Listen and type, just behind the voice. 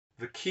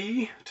The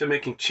key to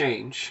making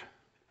change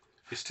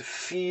is to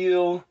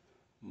feel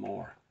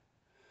more,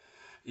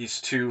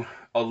 is to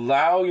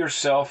allow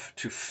yourself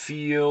to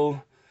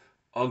feel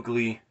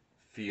ugly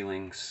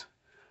feelings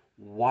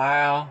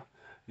while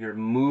you're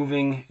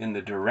moving in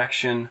the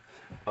direction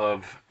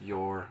of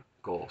your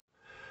goals.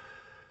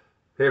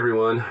 Hey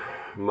everyone,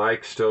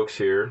 Mike Stokes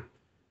here.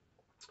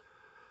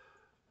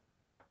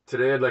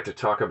 Today I'd like to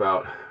talk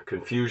about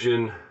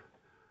confusion,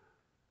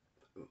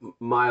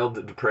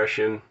 mild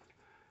depression,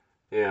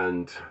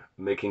 and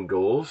making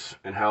goals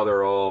and how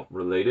they're all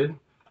related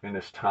in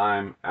this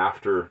time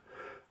after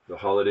the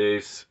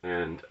holidays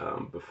and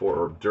before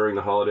or during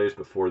the holidays,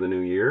 before the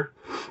new year.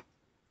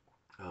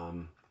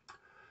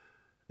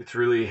 It's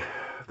really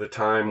the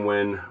time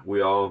when we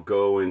all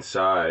go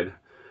inside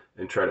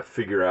and try to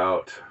figure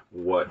out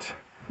what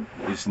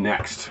is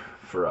next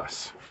for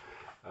us.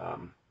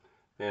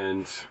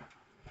 And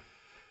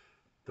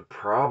the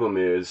problem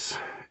is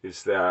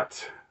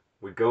that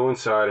we go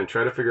inside and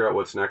try to figure out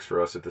what's next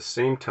for us at the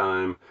same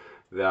time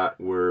that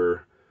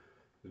we're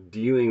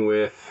dealing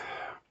with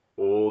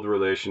old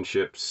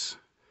relationships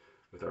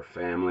with our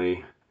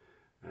family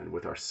and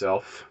with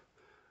ourself,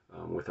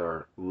 with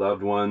our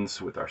loved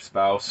ones, with our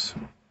spouse.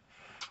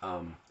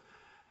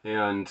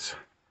 And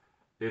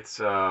it's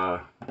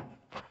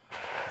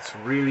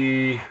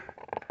really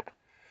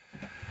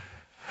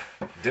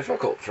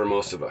difficult for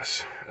most of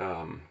us.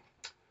 I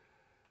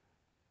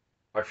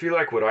feel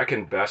like what I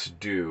can best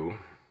do,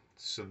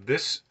 so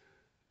this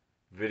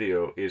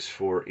video is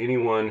for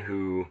anyone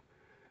who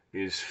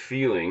is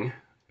feeling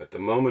at the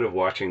moment of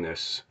watching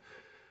this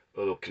a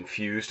little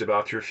confused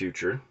about your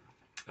future,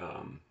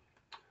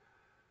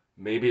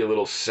 maybe a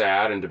little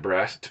sad and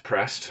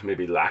depressed,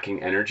 maybe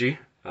lacking energy,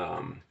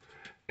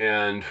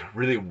 and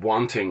really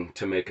wanting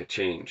to make a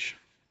change.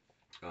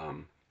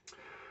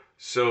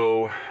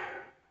 So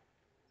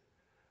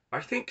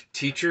I think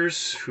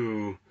teachers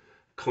who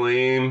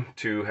claim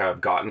to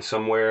have gotten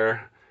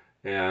somewhere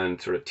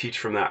and sort of teach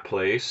from that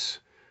place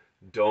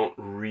aren't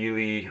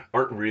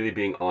really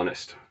being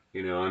honest.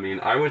 You know, I mean,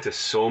 I went to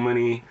so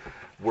many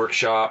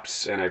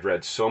workshops and I've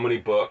read so many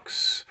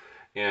books,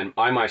 and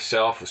I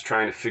myself was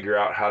trying to figure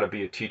out how to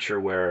be a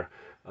teacher where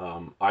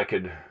I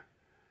could,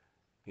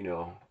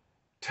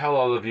 tell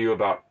all of you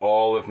about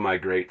all of my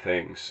great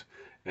things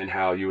and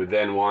how you would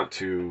then want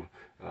to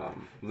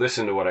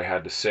listen to what I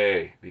had to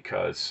say,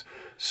 because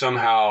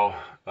somehow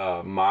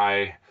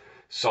my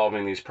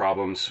solving these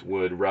problems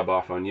would rub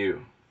off on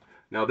you.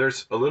 Now,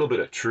 there's a little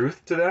bit of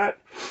truth to that.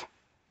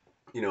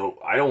 You know,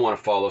 I don't want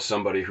to follow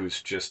somebody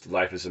whose just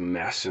life is a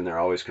mess and they're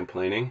always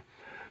complaining.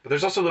 But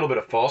there's also a little bit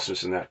of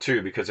falseness in that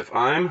too, because if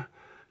I'm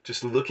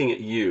just looking at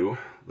you,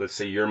 let's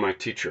say you're my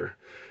teacher,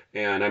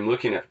 and I'm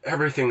looking at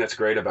everything that's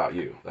great about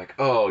you, like,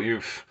 oh,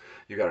 you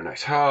got a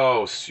nice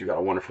house, you got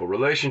a wonderful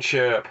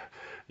relationship,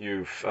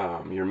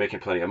 you're making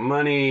plenty of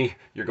money,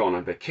 you're going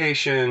on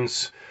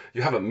vacations,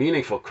 you have a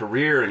meaningful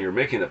career, and you're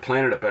making the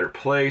planet a better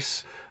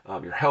place,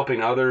 you're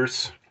helping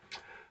others,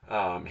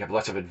 you have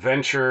lots of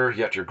adventure,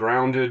 yet you're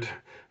grounded,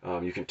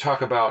 you can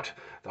talk about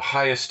the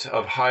highest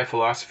of high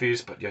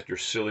philosophies, but yet you're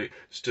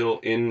still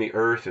in the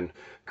earth and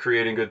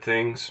creating good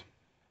things.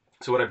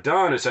 So what I've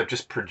done is I've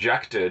just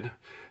projected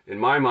in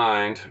my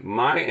mind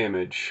my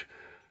image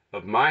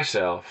of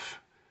myself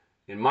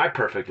in my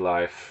perfect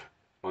life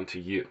onto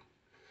you.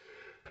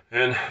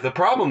 And the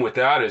problem with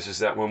that is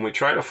that when we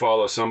try to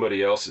follow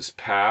somebody else's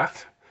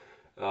path,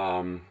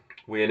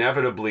 we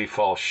inevitably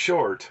fall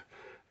short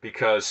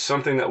because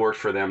something that worked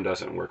for them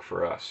doesn't work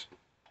for us.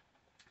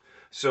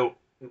 So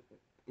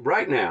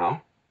right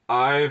now,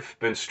 I've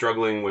been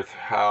struggling with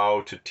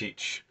how to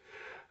teach.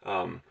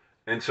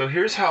 And so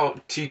here's how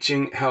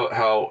teaching,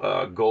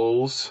 how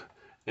goals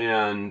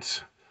and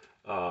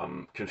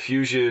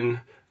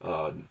confusion,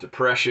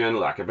 depression,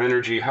 lack of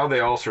energy, how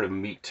they all sort of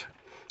meet.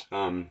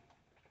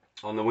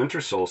 On the winter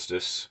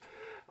solstice,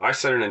 I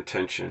set an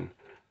intention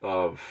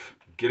of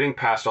getting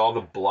past all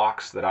the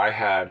blocks that I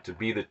had to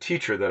be the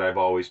teacher that I've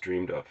always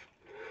dreamed of.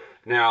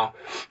 Now,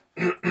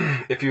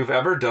 if you've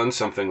ever done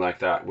something like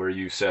that, where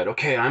you said,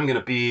 okay, I'm going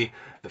to be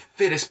the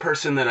fittest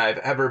person that I've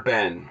ever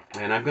been,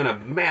 and I'm going to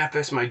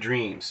manifest my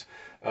dreams,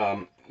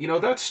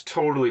 that's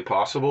totally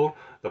possible.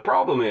 The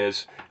problem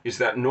is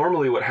that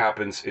normally what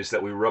happens is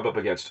that we rub up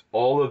against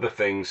all of the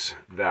things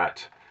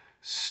that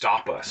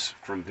stop us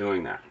from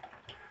doing that.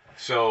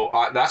 So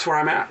that's where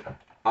I'm at.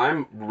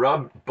 I'm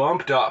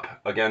bumped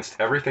up against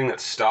everything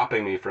that's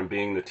stopping me from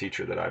being the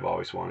teacher that I've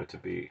always wanted to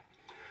be,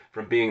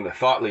 from being the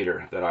thought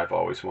leader that I've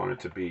always wanted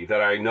to be, that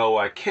I know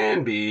I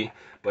can be,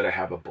 but I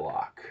have a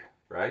block,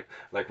 right?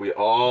 Like we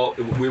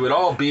would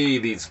all be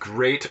these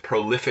great,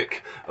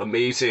 prolific,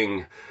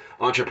 amazing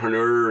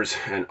entrepreneurs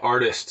and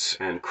artists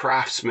and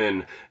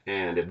craftsmen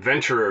and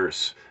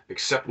adventurers,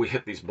 except we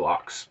hit these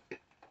blocks.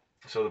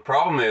 So the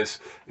problem is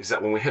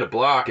that when we hit a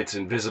block, it's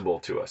invisible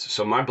to us.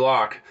 So my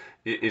block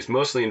is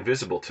mostly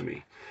invisible to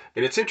me.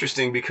 And it's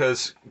interesting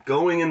because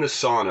going in the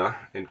sauna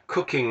and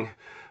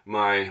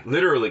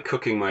literally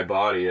cooking my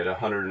body at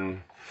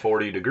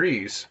 140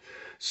 degrees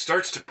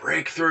starts to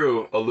break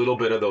through a little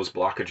bit of those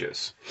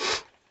blockages.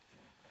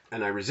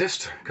 And I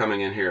resist coming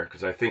in here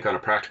because I think on a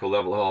practical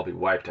level, oh, I'll be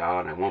wiped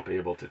out and I won't be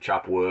able to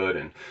chop wood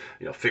and,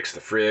 fix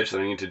the fridge that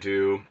I need to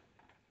do.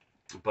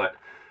 But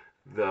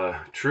the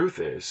truth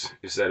is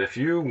that if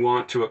you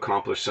want to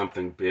accomplish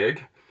something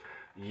big,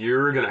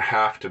 you're going to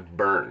have to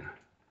burn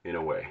in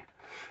a way.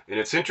 And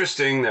it's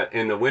interesting that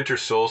in the winter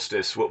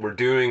solstice, what we're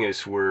doing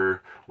is we're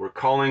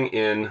calling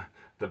in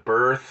the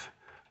birth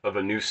of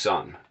a new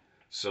sun.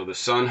 So the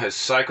sun has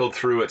cycled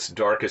through its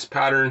darkest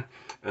pattern,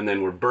 and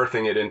then we're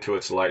birthing it into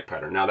its light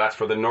pattern. Now that's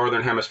for the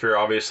northern hemisphere,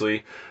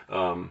 obviously.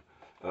 The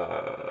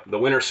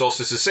winter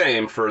solstice is the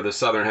same. For the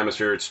southern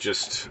hemisphere, it's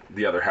just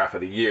the other half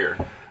of the year.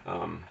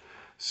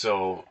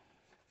 So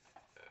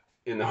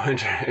in the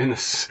winter,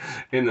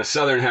 in the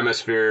southern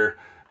hemisphere,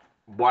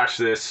 watch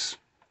this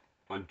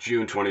on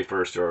June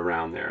 21st or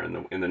around there.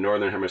 In the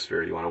northern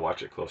hemisphere, you want to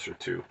watch it closer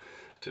to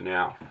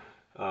now.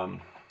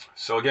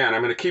 So again,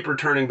 I'm going to keep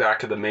returning back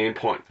to the main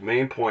point. The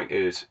main point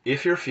is,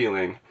 if you're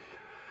feeling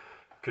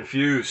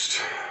confused,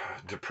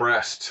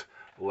 depressed,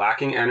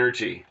 lacking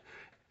energy,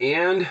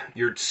 and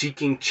you're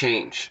seeking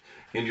change,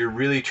 and you're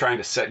really trying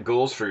to set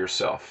goals for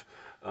yourself,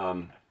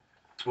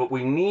 what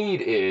we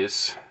need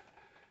is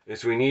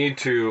we need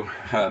to,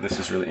 this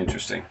is really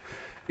interesting,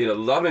 in a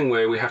loving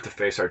way, we have to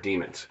face our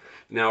demons.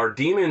 Now, our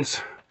demons,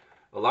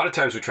 a lot of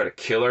times we try to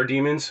kill our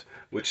demons,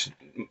 which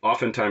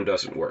oftentimes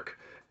doesn't work.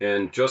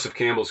 And Joseph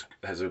Campbell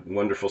has a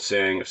wonderful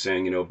saying of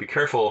saying, be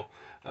careful.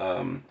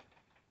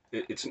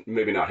 It's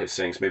maybe not his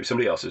sayings, maybe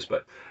somebody else's,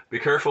 but be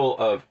careful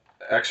of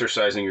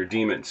exercising your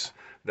demons,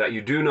 that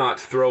you do not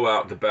throw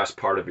out the best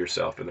part of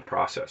yourself in the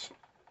process.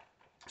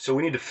 So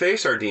we need to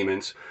face our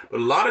demons, but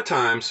a lot of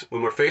times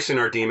when we're facing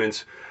our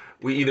demons,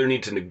 we either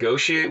need to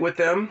negotiate with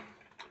them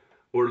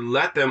or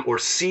let them, or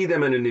see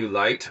them in a new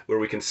light where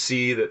we can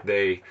see that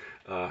they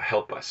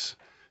help us.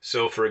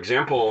 So for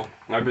example,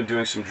 I've been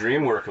doing some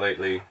dream work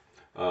lately,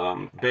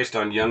 based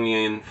on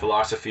Jungian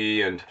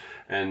philosophy and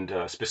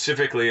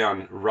specifically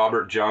on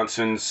Robert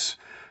Johnson's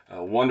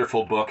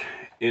wonderful book,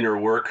 Inner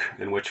Work,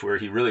 where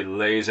he really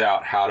lays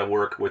out how to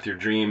work with your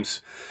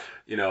dreams.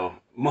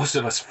 Most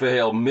of us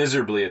fail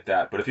miserably at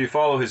that, but if you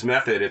follow his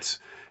method,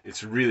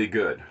 it's really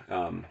good.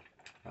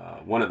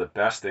 One of the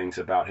best things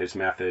about his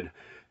method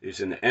is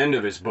in the end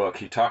of his book,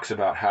 he talks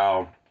about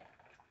how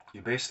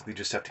you basically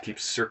just have to keep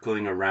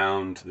circling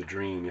around the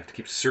dream. You have to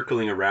keep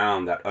circling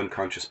around that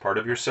unconscious part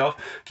of yourself,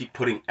 keep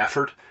putting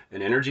effort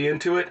and energy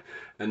into it,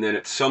 and then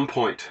at some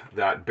point,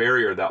 that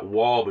barrier, that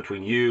wall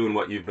between you and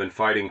what you've been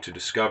fighting to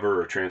discover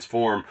or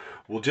transform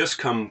will just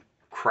come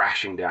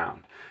crashing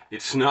down.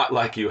 It's not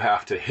like you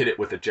have to hit it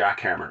with a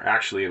jackhammer.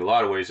 Actually, in a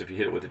lot of ways, if you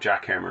hit it with a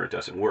jackhammer, it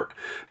doesn't work,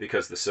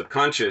 because the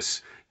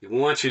subconscious, it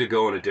wants you to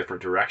go in a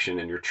different direction,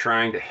 and you're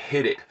trying to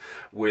hit it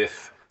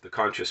with the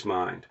conscious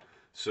mind.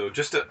 So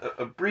just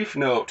a brief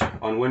note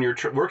on when you're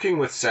working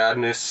with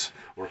sadness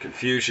or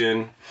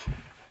confusion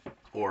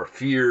or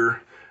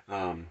fear,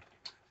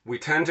 we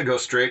tend to go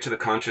straight to the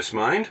conscious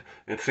mind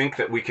and think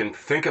that we can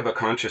think of a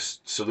conscious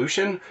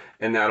solution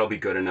and that'll be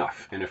good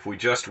enough. And if we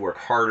just work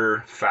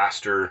harder,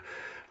 faster,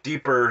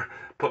 deeper,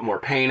 put more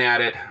pain at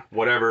it,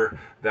 whatever,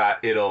 that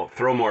it'll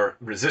throw more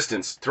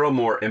resistance, throw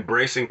more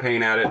embracing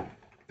pain at it,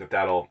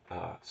 that'll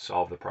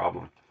solve the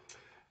problem.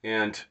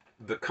 And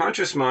the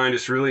conscious mind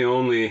is really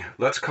only,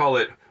 let's call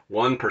it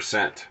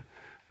 1%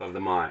 of the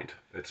mind.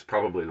 It's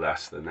probably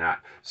less than that.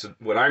 So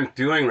what I'm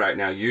doing right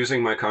now,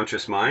 using my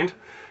conscious mind,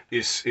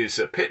 is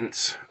a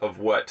pittance of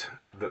what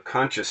the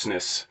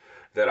consciousness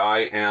that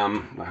I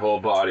am, my whole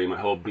body, my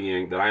whole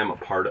being, that I am a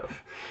part of,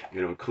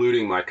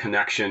 including my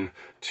connection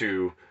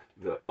to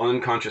the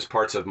unconscious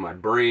parts of my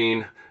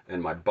brain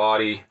and my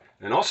body,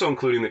 and also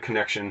including the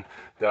connection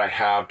that I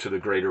have to the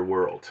greater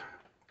world.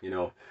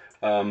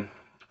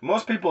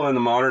 Most people in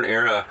the modern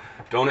era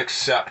don't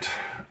accept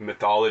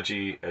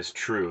mythology as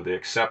true. They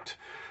accept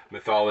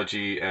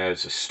mythology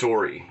as a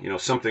story,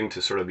 something to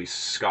sort of be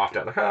scoffed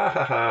at, like, ha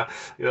ha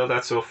ha,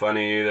 that's so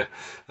funny that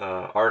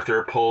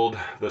Arthur pulled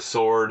the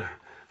sword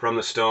from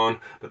the stone.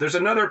 But there's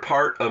another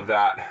part of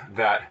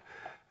that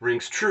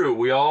rings true.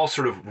 We all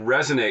sort of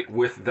resonate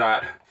with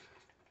that,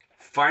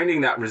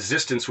 finding that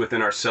resistance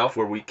within ourselves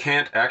where we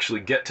can't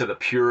actually get to the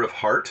pure of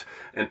heart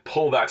and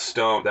pull that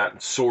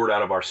sword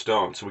out of our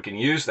stone. So we can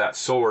use that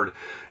sword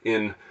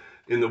in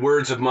the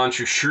words of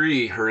Manchu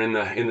Shri, or in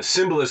the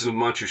symbolism of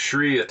Manchu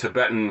Shri, a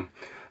Tibetan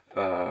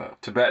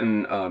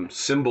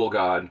symbol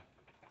god.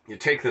 You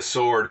take the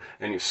sword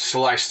and you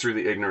slice through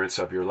the ignorance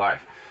of your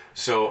life.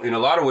 So in a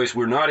lot of ways,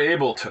 we're not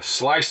able to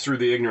slice through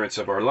the ignorance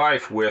of our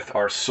life with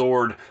our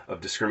sword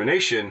of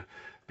discrimination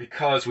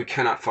because we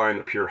cannot find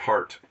the pure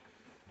heart.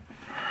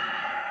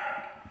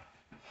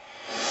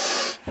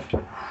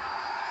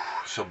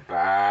 So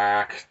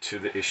back to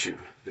the issue.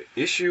 The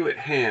issue at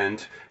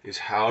hand is,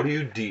 how do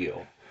you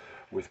deal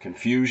with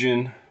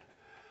confusion,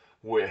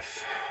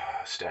 with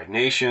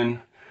stagnation,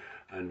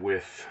 and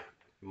with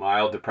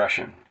mild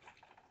depression?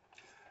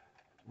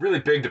 Really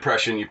big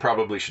depression, you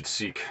probably should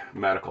seek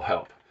medical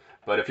help.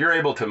 But if you're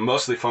able to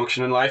mostly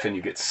function in life and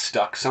you get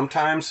stuck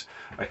sometimes,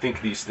 I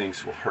think these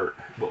things will hurt.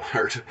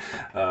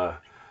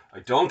 I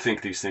don't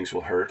think these things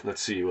will hurt.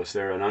 Let's see, was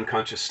there an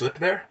unconscious slip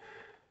there?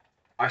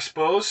 I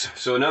suppose.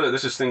 So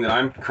this is the thing that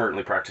I'm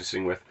currently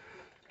practicing with.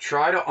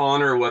 Try to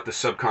honor what the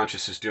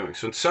subconscious is doing.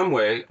 So in some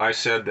way, I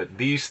said that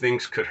these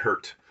things could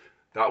hurt.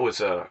 That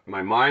was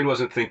my mind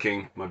wasn't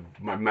thinking,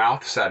 my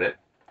mouth said it.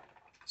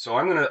 So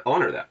I'm going to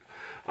honor that.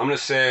 I'm going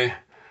to say,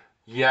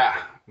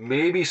 yeah,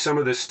 maybe some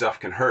of this stuff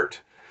can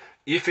hurt.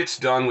 If it's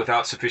done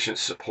without sufficient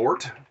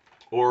support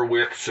or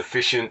with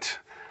sufficient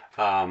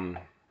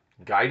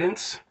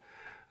guidance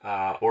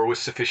or with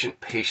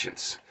sufficient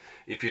patience.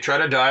 If you try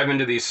to dive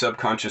into these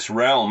subconscious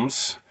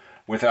realms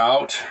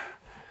without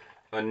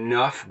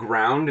enough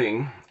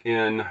grounding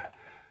in,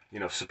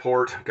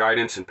 support,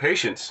 guidance, and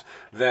patience,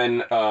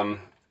 then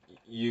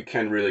you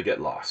can really get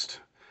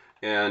lost.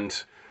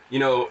 And,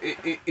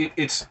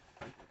 it's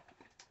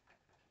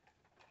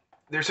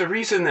there's a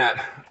reason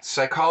that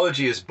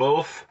psychology is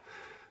both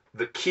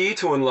the key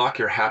to unlock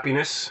your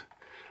happiness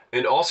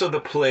and also the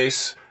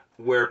place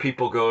where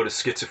people go to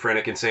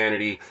schizophrenic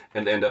insanity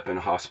and end up in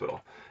a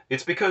hospital.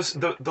 It's because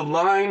the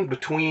line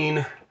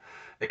between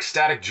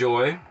ecstatic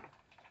joy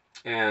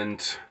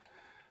and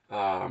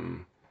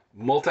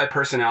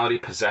multi-personality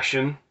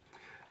possession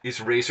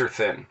is razor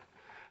thin.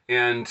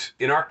 And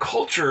in our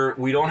culture,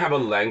 we don't have a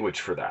language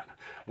for that.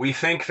 We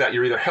think that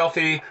you're either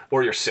healthy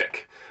or you're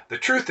sick. The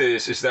truth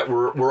is that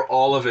we're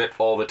all of it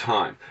all the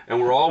time, and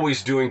we're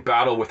always doing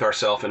battle with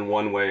ourselves in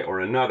one way or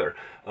another.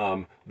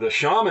 The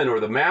shaman or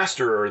the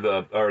master or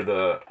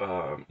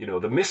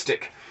the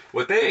mystic,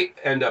 what they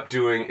end up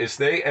doing is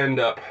they end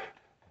up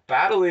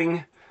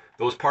battling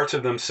those parts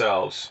of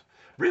themselves,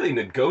 really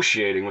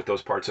negotiating with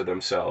those parts of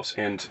themselves,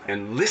 and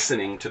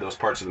listening to those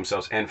parts of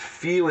themselves, and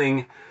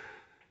feeling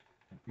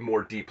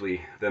more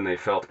deeply than they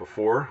felt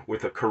before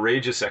with a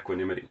courageous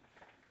equanimity.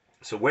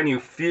 So when you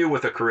feel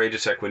with a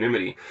courageous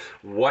equanimity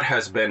what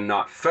has been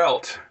not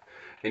felt,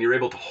 and you're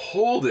able to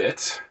hold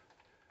it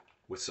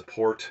with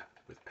support,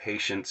 with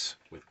patience,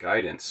 with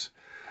guidance,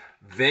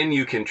 then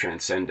you can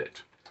transcend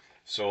it.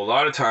 So a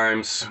lot of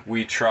times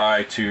we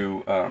try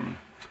to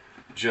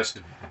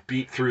just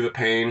beat through the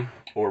pain,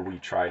 or we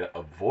try to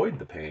avoid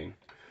the pain,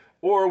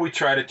 or we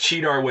try to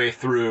cheat our way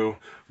through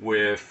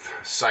with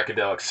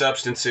psychedelic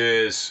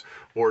substances,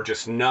 or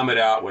just numb it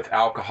out with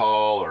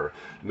alcohol or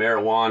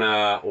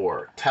marijuana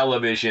or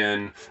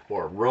television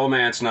or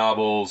romance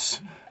novels,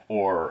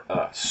 or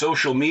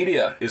social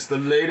media is the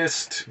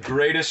latest,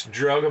 greatest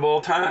drug of all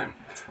time.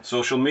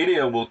 Social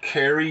media will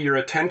carry your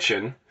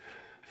attention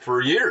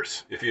for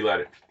years if you let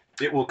it.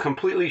 It will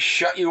completely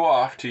shut you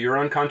off to your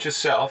unconscious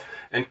self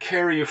and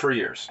carry you for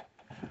years.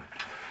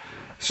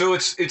 So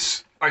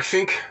it's I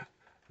think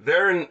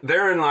therein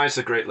lies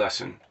the great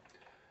lesson.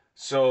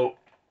 So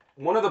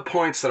one of the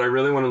points that I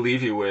really want to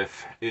leave you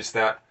with is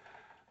that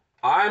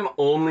I'm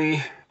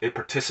only a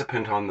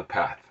participant on the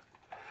path.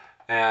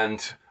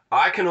 And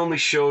I can only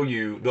show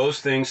you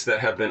those things that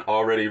have been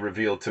already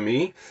revealed to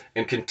me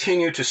and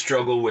continue to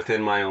struggle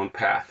within my own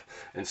path.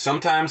 And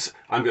sometimes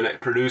I'm going to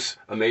produce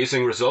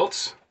amazing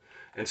results,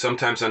 and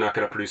sometimes I'm not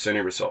going to produce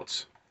any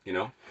results,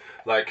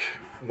 Like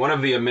one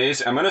of the I'm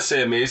going to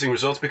say amazing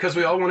results because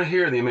we all want to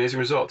hear the amazing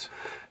results.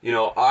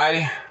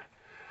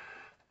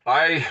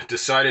 I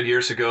decided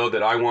years ago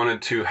that I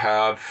wanted to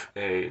have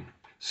a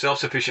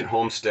self-sufficient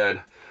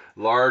homestead,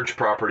 large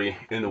property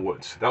in the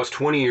woods. That was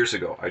 20 years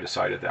ago I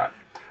decided that.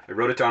 I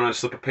wrote it down on a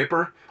slip of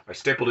paper, I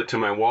stapled it to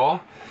my wall,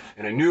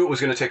 and I knew it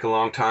was going to take a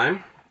long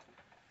time.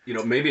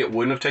 Maybe it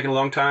wouldn't have taken a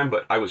long time,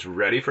 but I was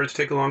ready for it to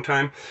take a long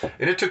time.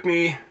 And it took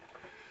me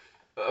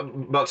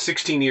about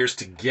 16 years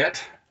to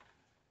get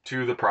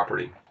to the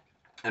property.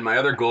 And my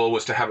other goal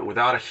was to have it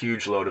without a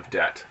huge load of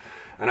debt.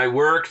 And I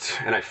worked,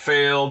 and I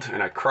failed,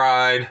 and I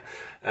cried,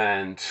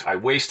 and I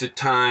wasted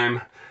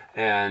time,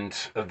 and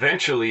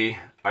eventually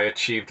I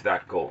achieved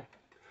that goal.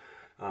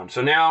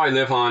 So now I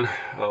live on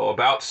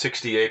about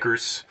 60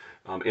 acres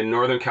in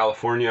Northern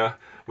California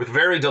with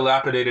very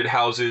dilapidated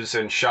houses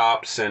and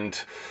shops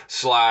and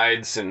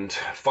slides and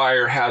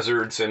fire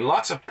hazards and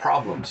lots of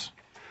problems.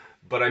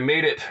 But I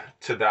made it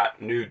to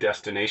that new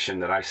destination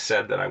that I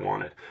said that I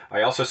wanted.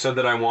 I also said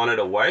that I wanted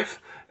a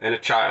wife and a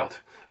child.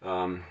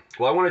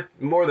 Well, I wanted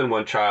more than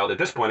one child. At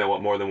this point, I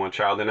want more than one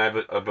child, and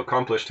I've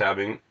accomplished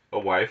having a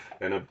wife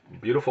and a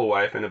beautiful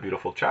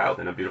child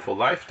and a beautiful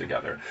life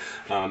together.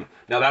 Now,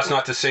 that's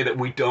not to say that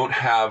we don't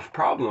have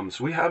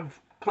problems. We have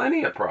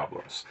plenty of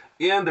problems,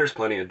 and there's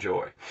plenty of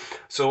joy.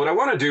 So what I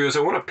want to do is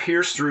I want to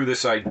pierce through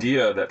this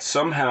idea that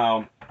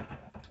somehow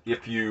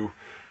if you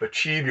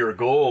achieve your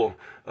goal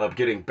of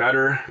getting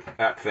better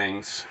at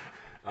things,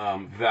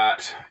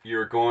 that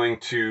you're going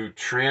to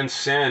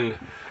transcend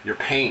your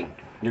pain.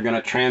 You're going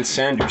to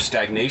transcend your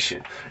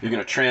stagnation. You're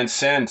going to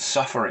transcend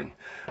suffering.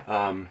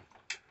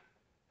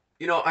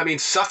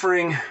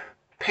 Suffering,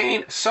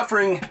 pain,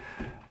 suffering.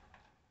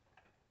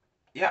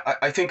 Yeah,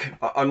 I think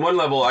on one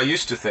level, I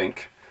used to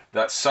think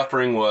that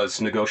suffering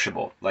was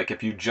negotiable. Like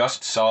if you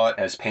just saw it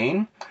as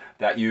pain,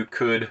 that you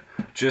could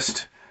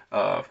just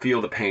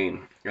feel the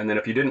pain And then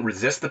if you didn't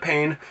resist the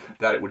pain,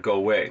 that it would go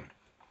away.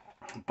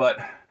 But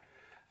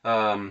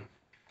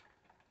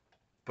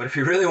if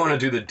you really want to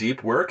do the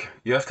deep work,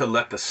 you have to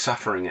let the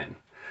suffering in.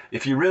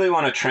 If you really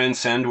want to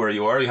transcend where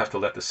you are, you have to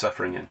let the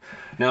suffering in.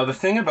 Now, the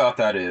thing about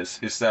that is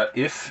that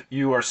if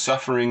you are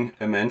suffering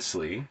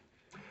immensely,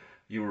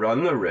 you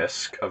run the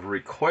risk of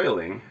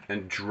recoiling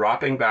and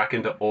dropping back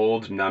into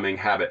old numbing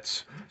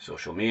habits.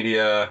 Social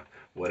media,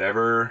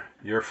 whatever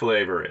your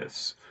flavor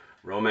is.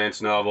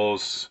 Romance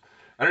novels.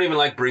 I don't even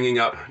like bringing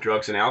up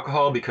drugs and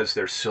alcohol because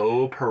they're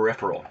so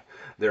peripheral.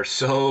 They're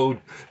so,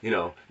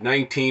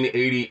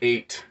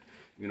 1988.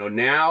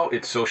 Now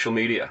it's social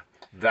media.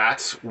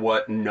 That's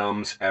what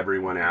numbs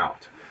everyone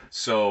out.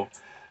 So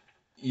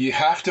you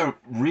have to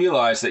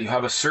realize that you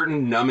have a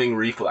certain numbing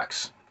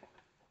reflex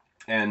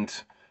and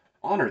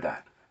honor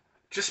that.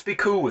 Just be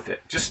cool with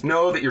it. Just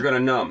know that you're going to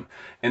numb.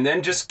 And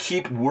then just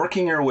keep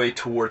working your way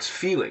towards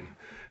feeling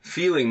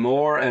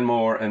more and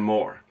more and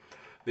more.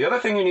 The other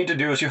thing you need to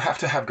do is you have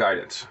to have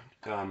guidance.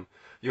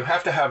 You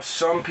have to have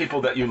some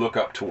people that you look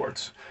up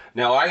towards.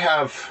 Now, I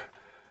have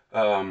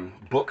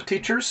book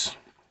teachers.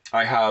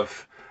 I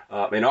have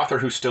an author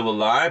who's still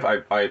alive.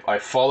 I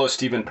follow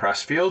Stephen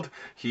Pressfield.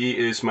 He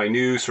is my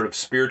new sort of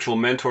spiritual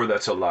mentor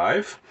that's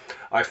alive.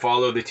 I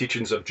follow the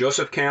teachings of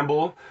Joseph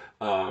Campbell,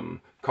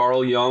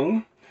 Carl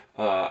Jung,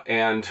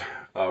 and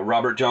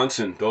Robert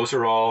Johnson. Those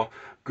are all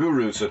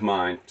gurus of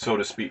mine, so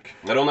to speak.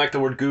 I don't like the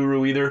word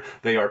guru either.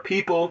 They are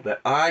people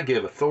that I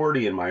give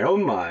authority in my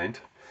own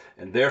mind,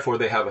 and therefore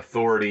they have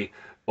authority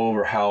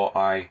over how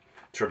I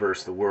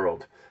traverse the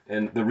world.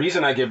 And the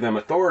reason I give them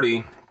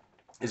authority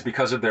is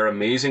because of their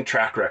amazing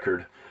track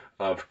record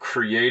of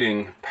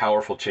creating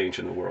powerful change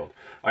in the world.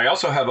 I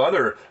also have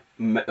other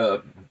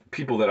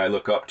people that I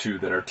look up to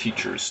that are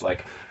teachers,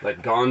 like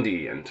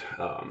Gandhi, and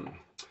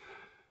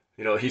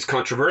he's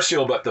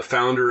controversial, but the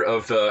founder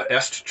of the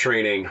EST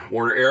training,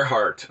 Werner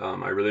Erhard.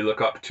 I really look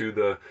up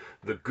to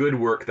the good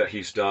work that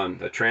he's done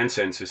that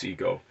transcends his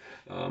ego.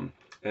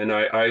 And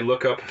I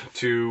look up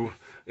to,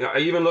 I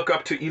even look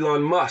up to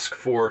Elon Musk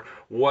for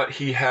what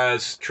he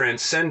has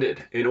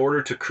transcended in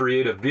order to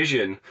create a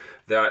vision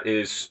that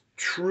is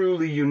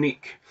truly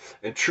unique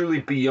and truly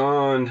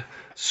beyond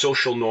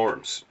social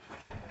norms.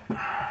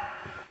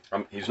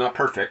 He's not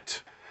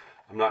perfect.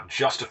 I'm not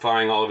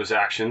justifying all of his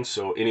actions,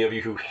 so any of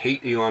you who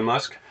hate Elon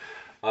Musk,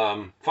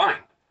 fine,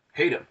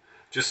 hate him.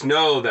 Just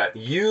know that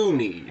you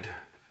need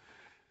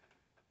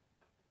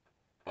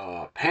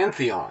a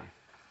pantheon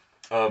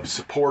of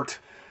support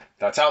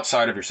that's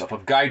outside of yourself,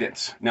 of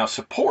guidance. Now,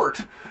 support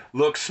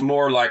looks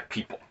more like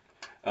people.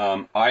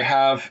 I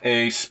have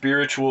a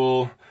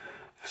spiritual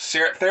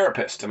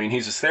therapist. I mean,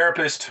 he's a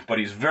therapist, but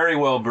he's very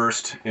well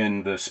versed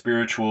in the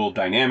spiritual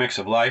dynamics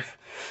of life.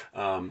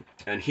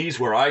 And he's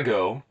where I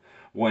go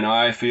when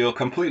I feel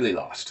completely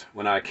lost,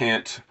 when I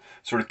can't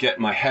sort of get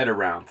my head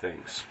around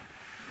things.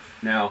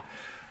 Now,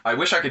 I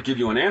wish I could give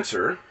you an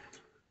answer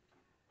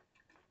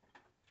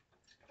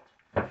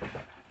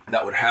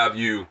that would have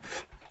you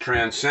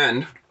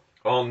transcend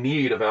all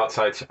need of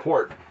outside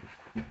support,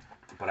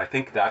 but I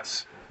think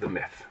that's the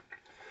myth.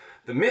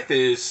 The myth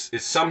is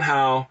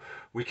somehow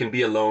we can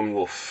be a lone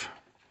wolf.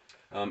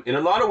 In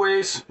a lot of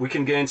ways, we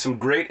can gain some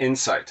great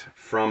insight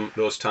from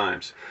those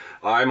times.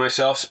 I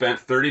myself spent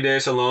 30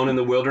 days alone in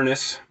the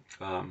wilderness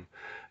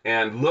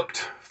and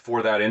looked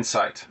for that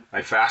insight.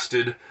 I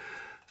fasted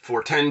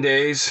for 10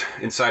 days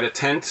inside a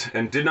tent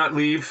and did not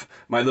leave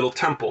my little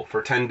temple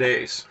for 10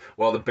 days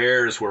while the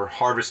bears were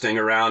harvesting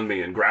around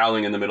me and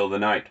growling in the middle of the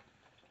night.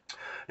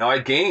 Now, I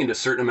gained a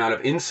certain amount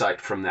of insight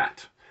from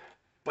that,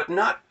 but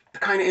not the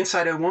kind of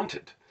insight I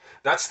wanted.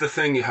 That's the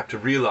thing you have to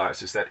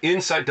realize, is that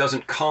insight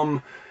doesn't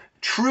come,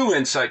 true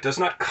insight does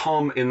not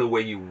come in the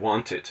way you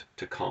want it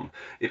to come.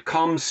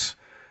 It's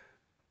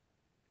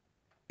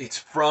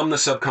from the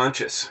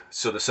subconscious.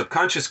 So the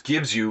subconscious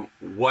gives you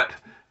what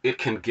it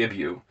can give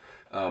you,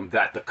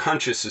 that the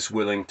conscious is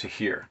willing to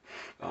hear.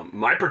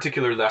 My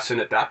particular lesson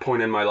at that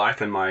point in my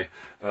life, in my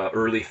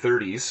early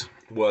 30s,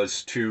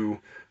 was to,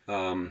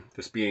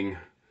 this being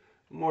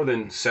more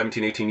than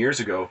 17, 18 years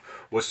ago,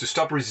 was to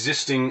stop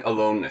resisting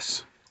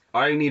aloneness.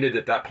 I needed,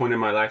 at that point in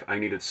my life, I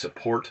needed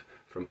support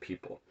from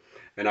people.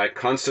 And I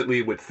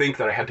constantly would think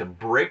that I had to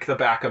break the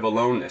back of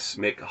aloneness,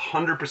 make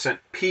 100%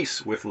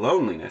 peace with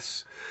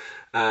loneliness,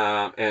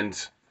 and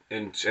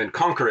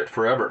conquer it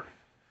forever.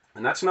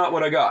 And that's not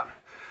what I got.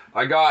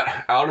 I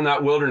got out in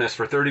that wilderness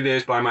for 30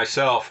 days by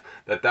myself,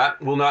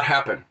 that will not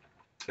happen,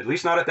 at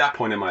least not at that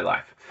point in my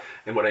life.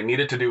 And what I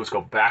needed to do was go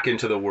back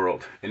into the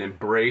world and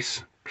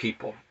embrace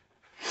people.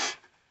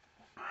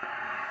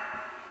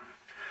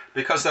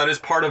 Because that is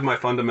part of my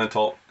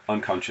fundamental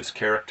unconscious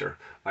character.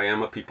 I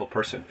am a people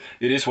person.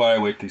 It is why I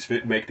make these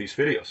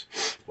videos.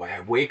 Why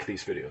I wake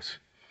these videos.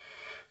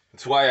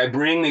 It's why I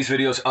bring these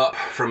videos up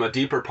from a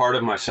deeper part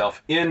of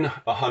myself in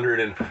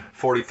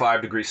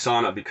 145 degree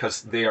sauna,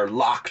 because they are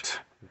locked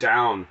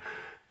down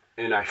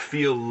and I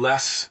feel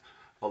less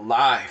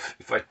alive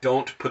if I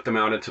don't put them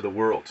out into the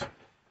world.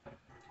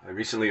 I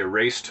recently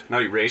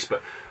not erased,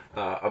 but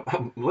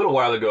a little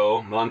while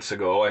ago, months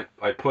ago,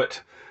 I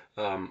put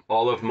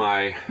all of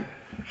my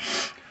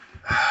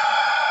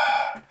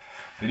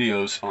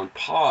videos on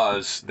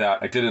pause that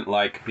I didn't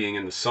like being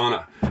in the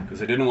sauna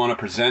because I didn't want to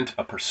present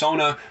a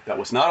persona that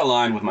was not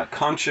aligned with my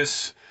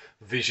conscious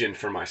vision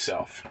for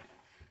myself.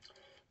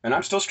 And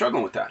I'm still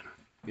struggling with that.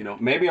 You know,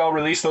 maybe I'll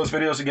release those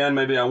videos again,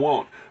 maybe I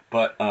won't.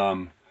 But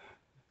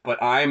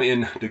I'm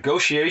in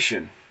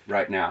negotiation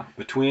right now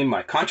between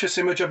my conscious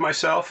image of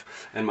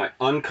myself and my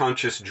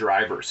unconscious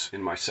drivers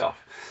in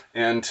myself.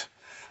 And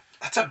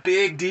that's a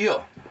big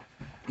deal.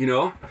 You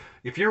know,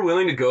 if you're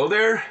willing to go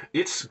there,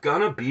 it's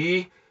gonna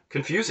be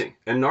confusing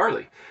and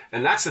gnarly.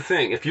 And that's the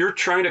thing. If you're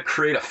trying to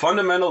create a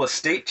fundamental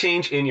estate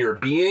change in your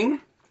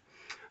being,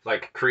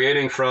 like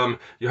creating from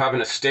you have an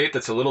estate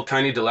that's a little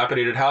tiny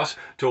dilapidated house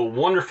to a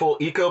wonderful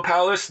eco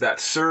palace that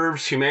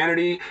serves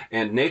humanity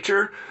and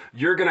nature,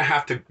 you're going to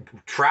have to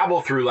travel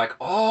through like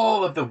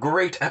all of the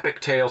great epic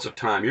tales of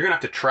time. You're going to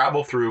have to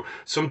travel through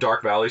some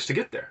dark valleys to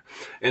get there.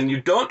 And you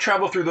don't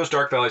travel through those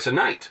dark valleys at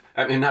night.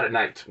 I mean, not at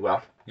night.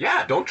 Well,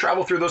 yeah, don't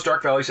travel through those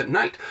dark valleys at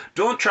night.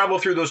 Don't travel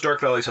through those dark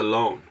valleys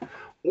alone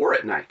or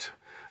at night.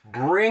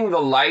 Bring the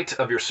light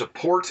of your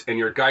support and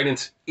your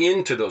guidance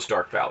into those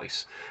dark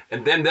valleys,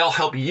 and then they'll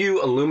help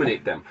you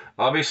illuminate them.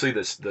 Obviously,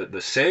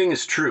 the saying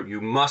is true.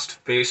 You must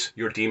face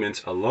your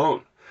demons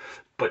alone.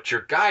 But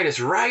your guide is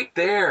right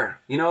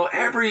there. You know,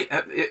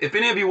 if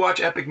any of you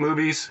watch epic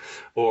movies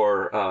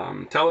or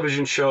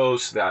television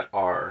shows that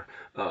are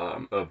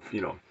of,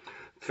 you know,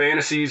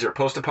 fantasies or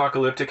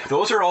post-apocalyptic,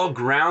 those are all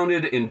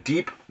grounded in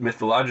deep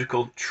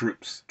mythological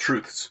truths.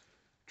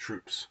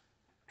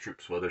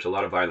 Well, there's a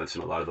lot of violence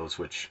in a lot of those,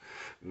 which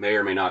may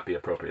or may not be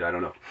appropriate. I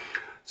don't know.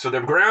 So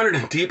they're grounded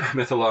in deep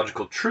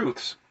mythological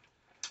truths.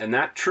 And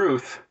that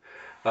truth,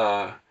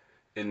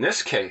 in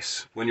this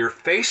case, when you're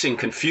facing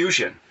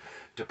confusion,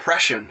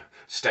 depression,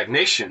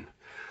 stagnation,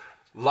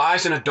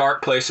 lies in a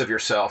dark place of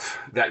yourself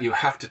that you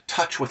have to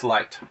touch with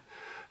light.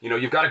 You know,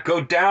 you've got to go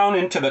down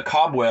into the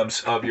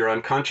cobwebs of your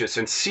unconscious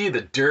and see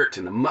the dirt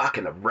and the muck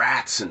and the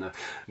rats and the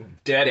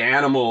dead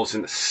animals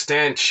and the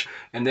stench,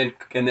 and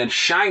then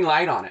shine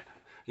light on it.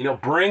 You know,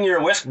 bring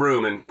your whisk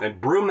broom and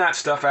broom that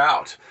stuff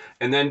out,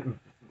 and then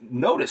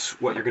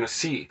notice what you're going to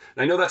see.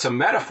 And I know that's a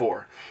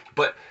metaphor,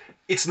 but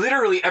it's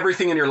literally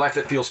everything in your life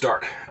that feels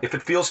dark. If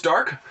it feels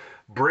dark,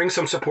 bring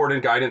some support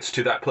and guidance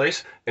to that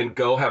place and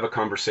go have a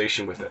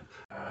conversation with it.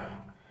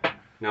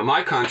 Now,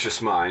 my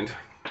conscious mind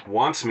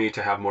wants me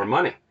to have more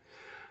money,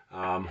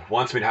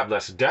 wants me to have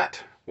less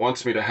debt,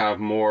 wants me to have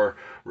more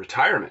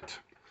retirement.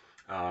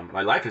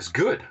 My life is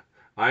good.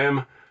 I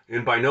am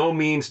by no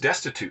means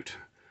destitute,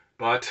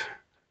 but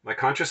my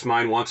conscious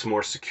mind wants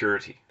more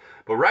security.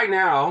 But right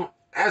now,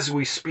 as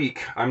we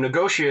speak, I'm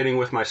negotiating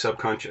with my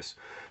subconscious.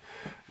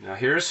 Now,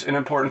 here's an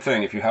important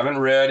thing. If you haven't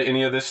read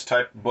any of this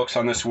type books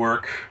on this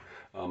work,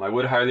 I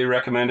would highly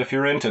recommend, if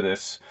you're into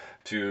this,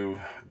 to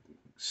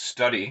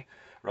study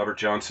Robert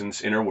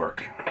Johnson's inner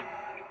work.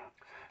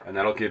 And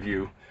that'll give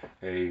you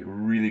a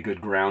really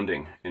good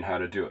grounding in how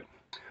to do it.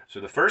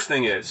 So the first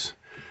thing is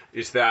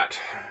that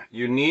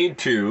you need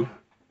to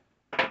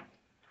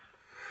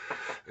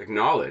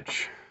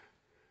acknowledge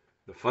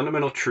the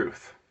fundamental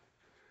truth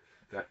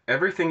that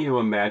everything you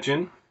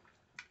imagine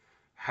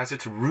has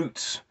its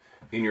roots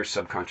in your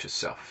subconscious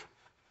self.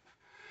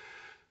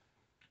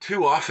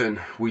 Too often,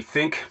 we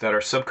think that our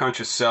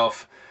subconscious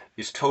self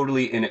is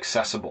totally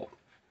inaccessible.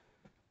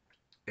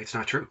 It's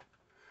not true.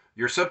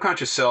 Your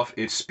subconscious self,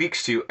 it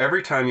speaks to you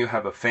every time you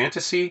have a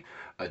fantasy,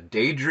 a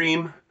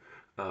daydream,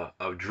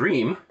 a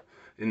dream.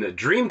 In the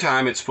dream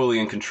time, it's fully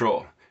in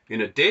control.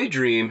 In a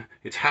daydream,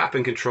 it's half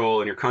in control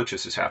and your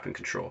conscious is half in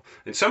control.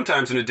 And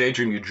sometimes in a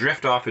daydream, you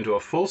drift off into a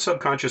full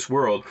subconscious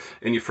world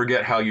and you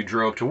forget how you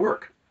drove to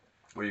work,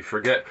 or you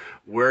forget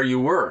where you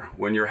were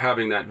when you're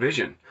having that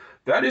vision.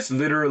 That is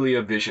literally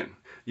a vision.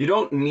 You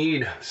don't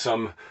need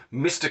some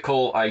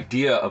mystical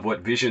idea of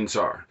what visions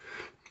are.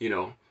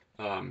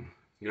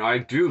 I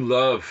do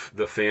love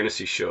the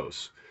fantasy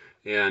shows,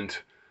 and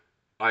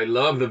I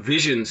love the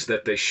visions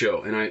that they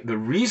show. And the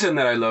reason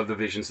that I love the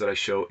visions that I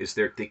show is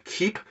they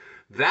keep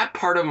that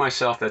part of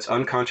myself that's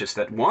unconscious,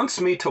 that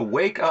wants me to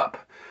wake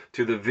up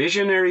to the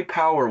visionary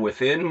power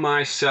within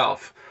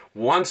myself,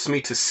 wants me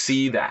to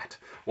see that,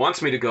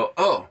 wants me to go,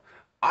 oh,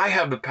 I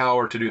have the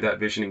power to do that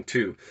visioning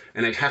too.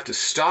 And I have to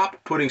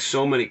stop putting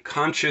so many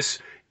conscious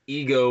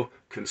ego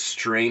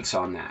constraints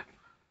on that.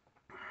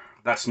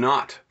 That's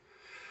not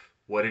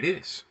what it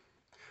is.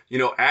 You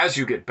know, as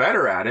you get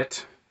better at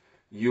it,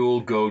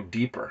 you'll go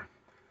deeper.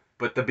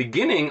 But the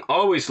beginning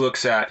always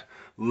looks at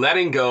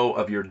letting go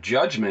of your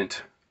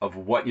judgment of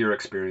what your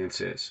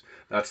experience is.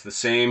 That's the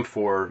same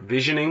for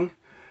visioning.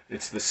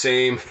 It's the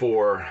same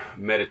for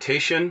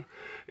meditation.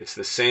 It's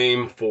the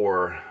same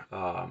for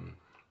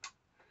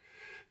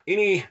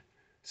any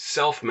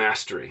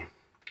self-mastery.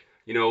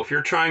 You know, if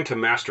you're trying to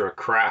master a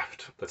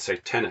craft, let's say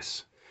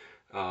tennis,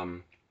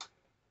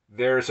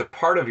 there's a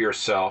part of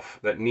yourself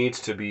that needs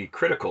to be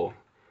critical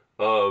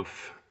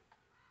of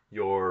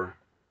your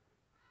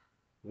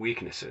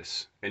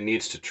weaknesses and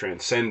needs to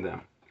transcend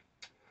them.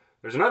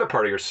 There's another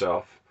part of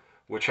yourself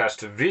which has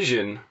to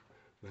vision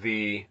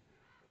the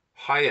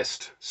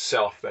highest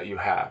self that you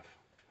have.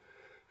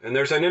 And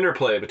there's an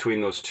interplay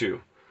between those two.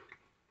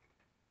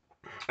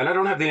 And I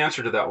don't have the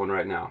answer to that one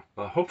right now.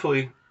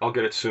 Hopefully, I'll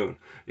get it soon.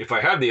 If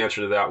I have the answer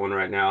to that one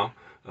right now,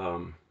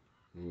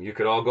 you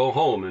could all go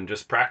home and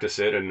just practice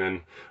it and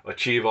then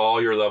achieve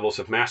all your levels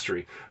of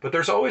mastery. But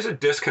there's always a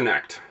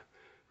disconnect.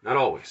 Not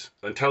always,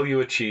 until you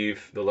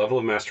achieve the level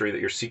of mastery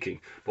that you're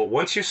seeking. But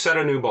once you set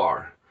a new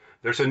bar,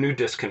 there's a new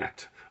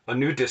disconnect, a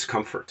new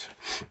discomfort.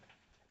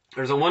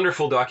 There's a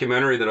wonderful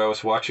documentary that I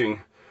was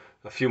watching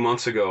a few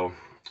months ago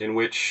in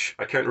which,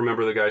 I can't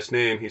remember the guy's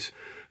name, he's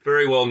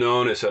very well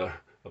known as a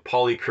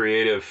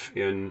poly-creative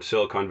in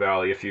Silicon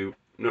Valley. If you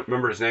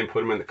remember his name,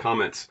 put him in the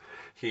comments.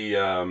 He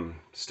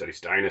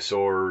studies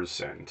dinosaurs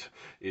and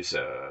is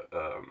a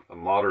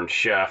modern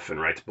chef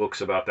and writes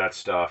books about that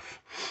stuff.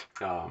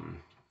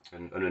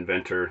 An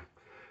inventor.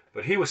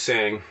 But he was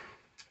saying,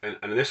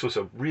 and this was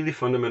a really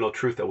fundamental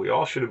truth that we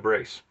all should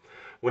embrace,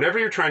 whenever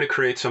you're trying to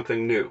create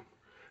something new,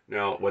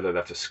 now whether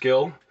that's a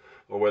skill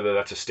or whether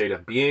that's a state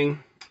of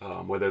being,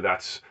 whether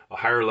that's a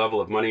higher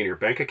level of money in your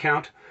bank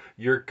account,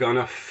 you're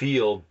gonna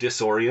feel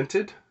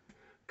disoriented,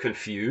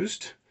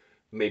 confused,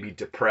 maybe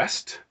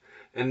depressed,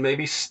 and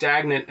maybe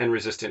stagnant and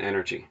resistant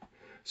energy.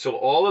 So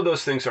all of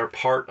those things are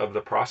part of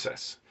the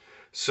process.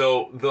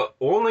 So the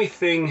only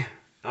thing,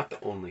 not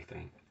the only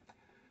thing,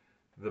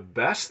 the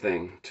best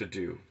thing to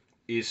do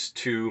is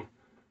to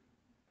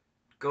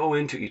go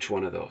into each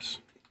one of those.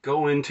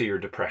 Go into your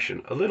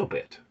depression a little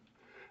bit.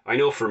 I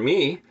know for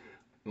me,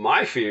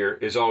 my fear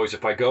is always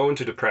if I go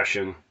into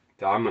depression,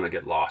 I'm going to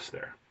get lost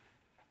there.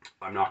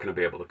 I'm not going to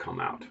be able to come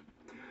out.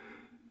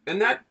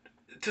 And that,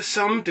 to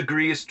some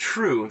degree, is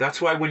true.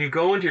 That's why when you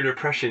go into your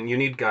depression, you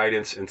need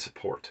guidance and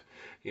support.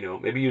 You know,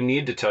 maybe you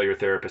need to tell your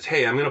therapist,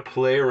 hey, I'm going to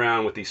play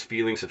around with these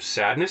feelings of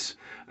sadness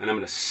and I'm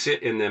going to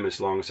sit in them as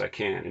long as I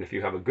can. And if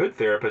you have a good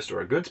therapist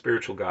or a good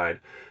spiritual guide,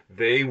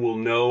 they will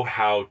know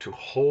how to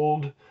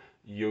hold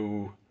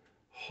your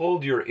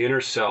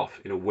inner self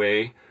in a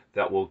way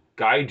that will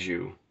guide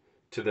you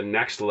to the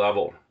next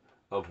level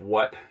of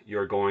what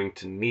you're going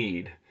to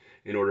need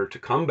in order to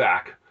come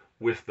back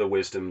with the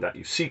wisdom that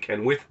you seek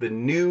and with the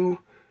new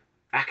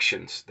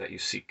actions that you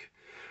seek.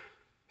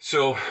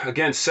 So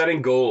again,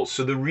 setting goals.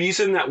 So the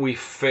reason that we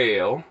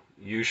fail,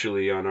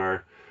 usually on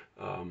our,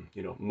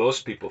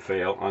 most people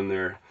fail on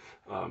their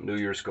New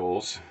Year's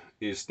goals,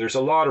 is there's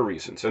a lot of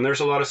reasons, and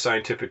there's a lot of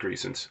scientific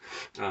reasons.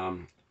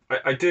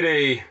 I did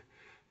a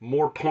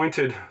more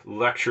pointed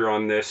lecture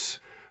on this,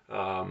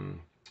 how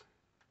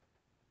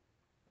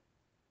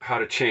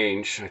to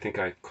change, I think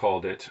I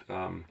called it.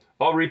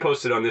 I'll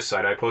repost it on this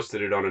site. I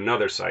posted it on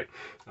another site.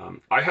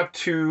 I have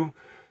two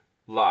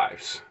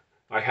lives.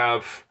 I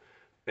have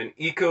an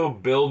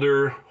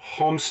eco-builder,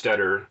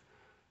 homesteader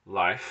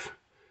life,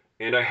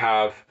 and I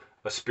have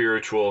a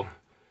spiritual,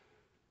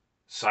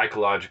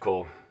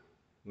 psychological,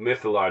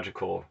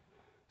 mythological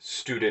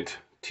student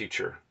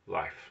teacher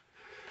life.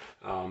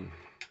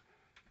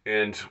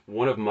 And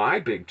one of my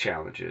big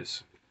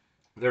challenges,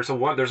 there's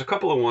a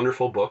couple of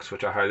wonderful books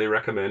which I highly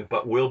recommend,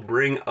 but will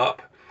bring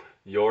up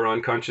your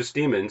unconscious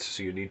demons,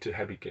 so you need to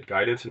get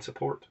guidance and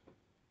support.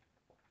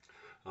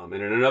 And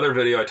in another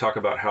video, I talk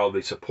about how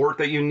the support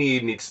that you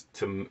need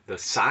the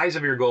size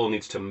of your goal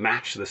needs to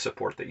match the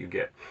support that you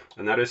get.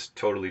 And that is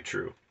totally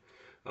true.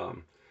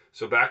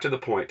 So back to the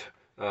point.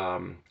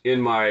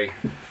 In my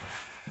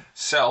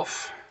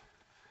self,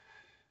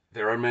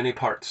 there are many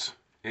parts.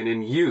 And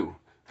in you,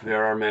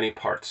 there are many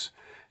parts.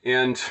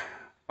 And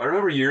I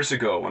remember years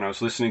ago when I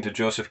was listening to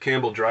Joseph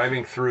Campbell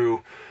driving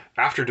through,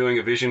 after doing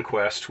a vision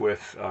quest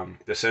with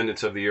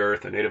Descendants of the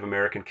Earth, a Native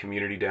American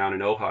community down in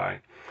Ojai,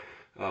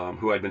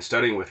 who I'd been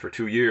studying with for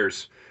 2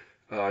 years,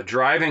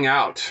 driving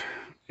out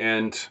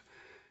and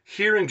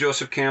hearing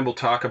Joseph Campbell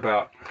talk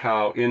about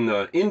how in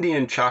the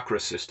Indian chakra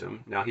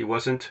system, now he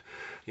wasn't,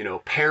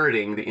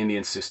 parroting the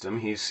Indian system.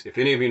 If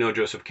any of you know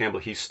Joseph Campbell,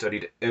 he's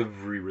studied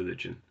every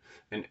religion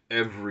and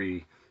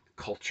every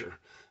culture,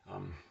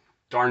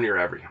 darn near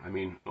every. I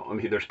mean,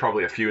 there's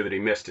probably a few that he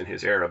missed in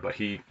his era, but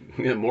he,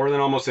 more than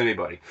almost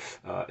anybody,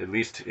 at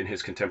least in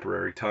his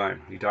contemporary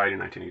time. He died in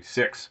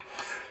 1986.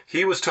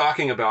 He was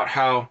talking about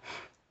how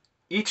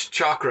each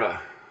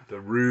chakra, the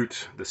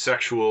root, the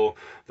sexual,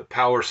 the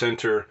power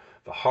center,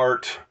 the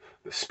heart,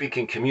 the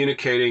speaking,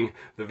 communicating,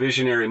 the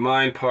visionary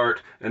mind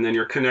part, and then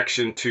your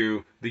connection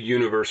to the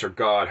universe or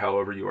God,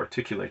 however you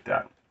articulate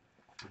that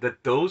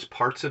those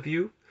parts of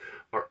you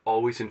are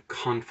always in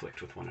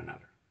conflict with one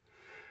another.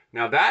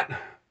 Now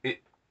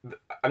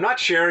I'm not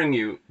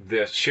sharing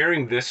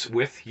this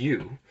with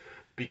you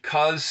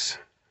because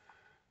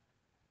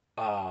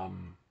I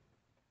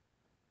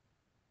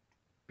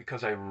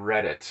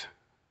read it.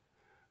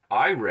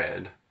 I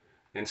read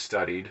and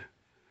studied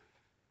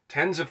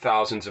tens of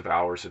thousands of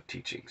hours of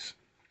teachings.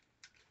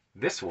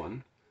 This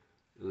one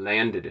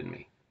landed in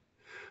me.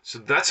 So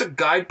that's a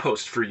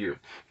guidepost for you.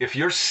 If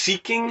you're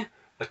seeking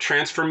a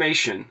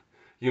transformation,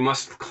 you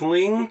must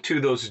cling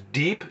to those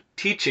deep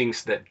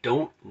teachings that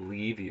don't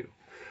leave you.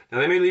 Now,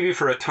 they may leave you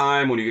for a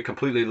time when you get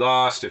completely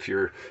lost, if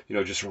you're,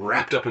 just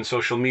wrapped up in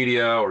social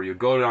media, or you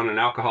go on an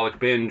alcoholic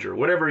binge, or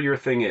whatever your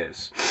thing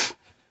is.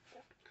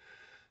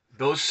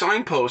 Those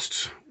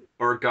signposts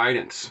are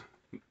guidance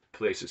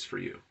places for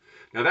you.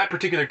 Now, that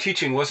particular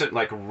teaching wasn't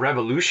like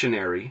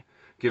revolutionary,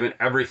 given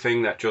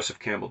everything that Joseph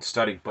Campbell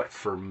studied, but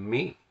for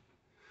me,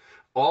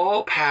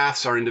 all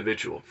paths are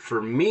individual. For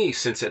me,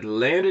 since it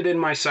landed in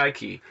my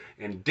psyche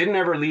and didn't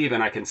ever leave,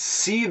 and I can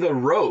see the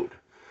road.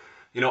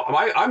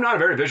 I'm not a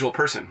very visual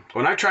person.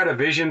 When I try to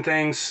vision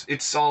things,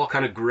 it's all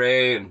kind of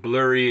gray and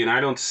blurry, and I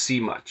don't see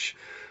much.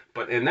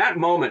 But in that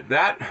moment,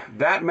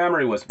 that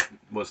memory was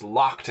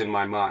locked in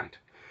my mind.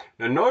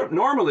 Now,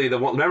 normally, the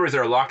memories that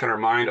are locked in our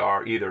mind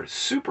are either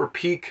super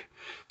peak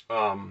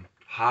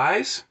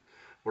highs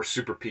or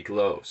super peak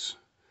lows.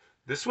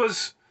 This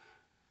was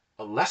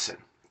a lesson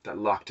that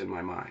locked in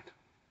my mind.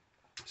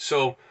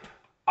 So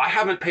I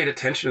haven't paid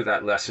attention to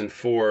that lesson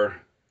for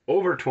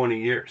over 20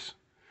 years.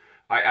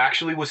 I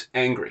actually was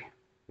angry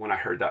when I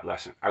heard that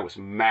lesson. I was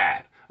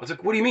mad. I was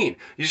like, what do you mean?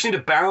 You just need to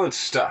balance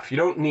stuff.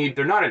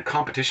 They're not in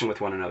competition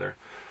with one another.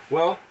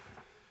 Well,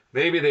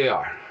 maybe they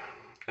are.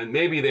 And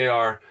maybe they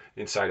are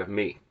inside of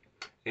me.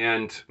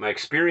 And my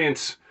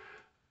experience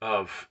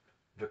of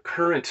the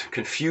current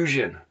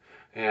confusion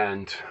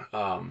and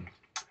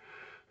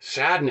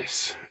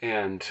sadness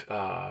and,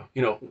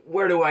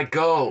 where do I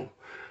go?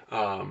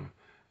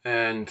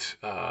 And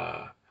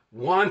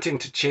wanting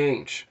to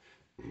change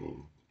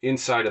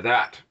inside of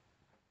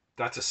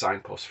that's a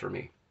signpost for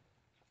me.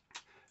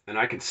 And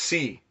I can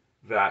see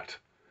that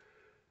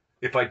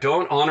if I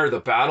don't honor the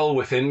battle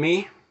within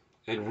me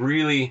and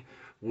really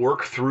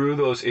work through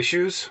those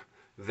issues,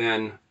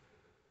 then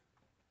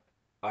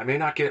I may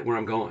not get where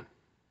I'm going.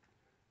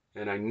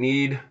 And I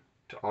need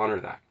to honor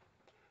that.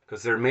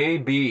 Because there may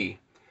be,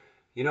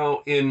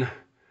 in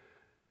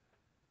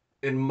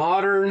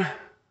modern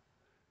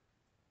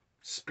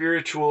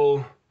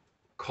spiritual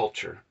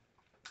culture,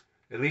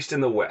 at least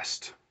in the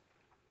West,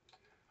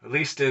 at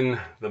least in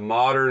the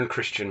modern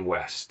Christian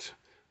West,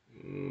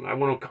 I don't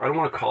want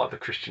to call it the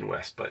Christian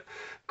West, but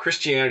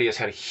Christianity has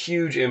had a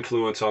huge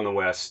influence on the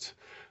West,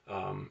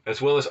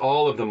 as well as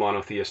all of the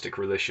monotheistic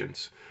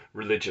religions,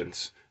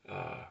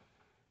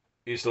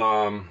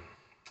 Islam,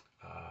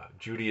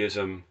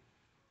 Judaism,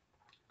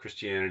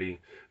 Christianity,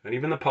 and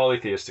even the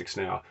polytheistics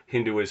now,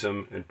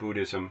 Hinduism and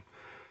Buddhism.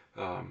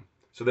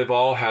 So they've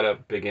all had a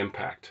big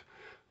impact.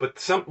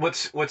 But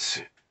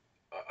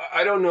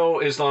I don't know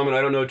Islam and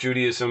I don't know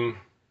Judaism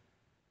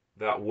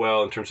that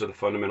well in terms of the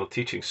fundamental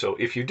teaching. So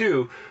if you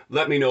do,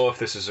 let me know if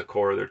this is a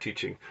core of their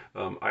teaching.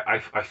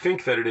 I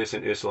think that it is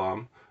in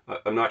Islam.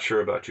 I'm not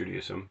sure about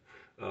Judaism.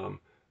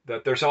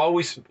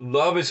 That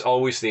love is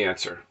always the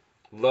answer.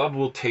 Love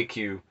will take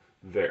you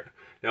there.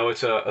 Now,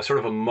 it's a sort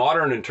of a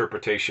modern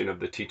interpretation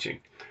of the teaching.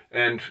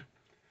 And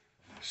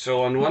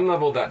so on one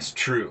level, that's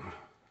true.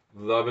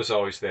 Love is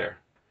always there.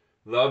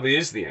 Love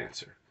is the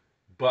answer.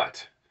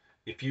 But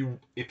if you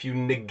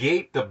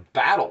negate the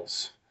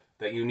battles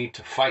that you need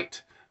to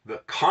fight, the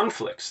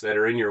conflicts that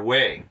are in your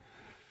way,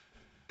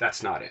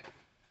 that's not it.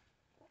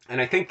 And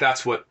I think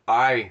that's what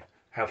I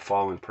have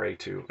fallen prey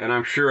to. And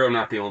I'm sure I'm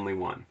not the only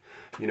one.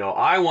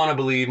 I want to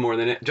believe more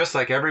than just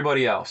like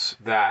everybody else,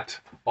 that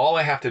all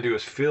I have to do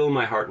is fill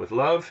my heart with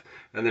love,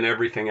 and then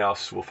everything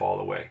else will fall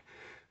away.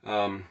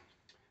 And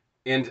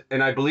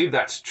I believe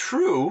that's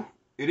true.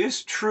 It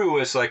is true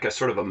as like a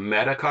sort of a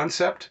meta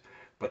concept,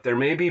 but there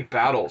may be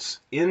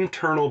battles,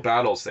 internal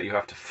battles that you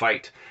have to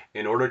fight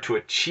in order to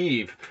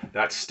achieve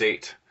that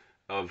state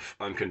of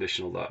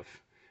unconditional love.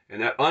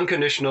 And that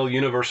unconditional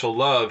universal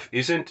love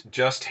isn't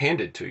just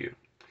handed to you.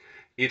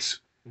 It's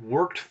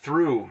worked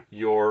through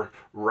your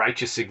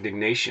righteous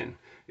indignation.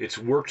 It's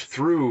worked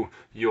through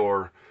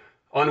your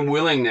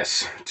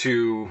unwillingness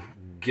to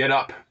get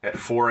up at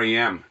 4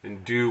 a.m.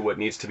 and do what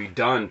needs to be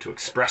done to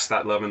express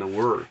that love in the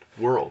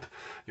world.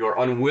 Your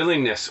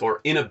unwillingness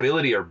or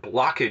inability or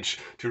blockage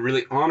to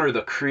really honor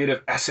the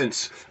creative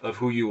essence of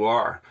who you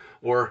are.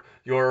 Or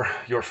your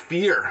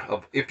fear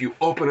of, if you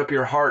open up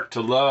your heart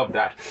to love,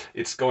 that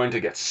it's going to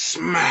get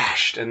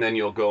smashed and then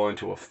you'll go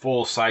into a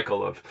full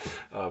cycle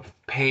of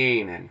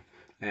pain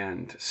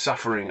and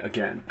suffering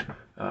again.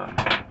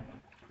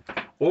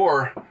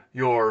 Or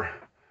your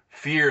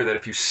fear that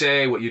if you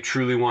say what you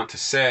truly want to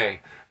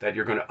say, that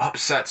you're going to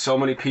upset so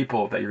many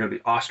people that you're going to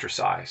be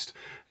ostracized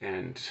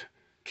and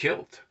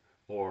killed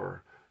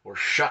or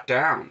shut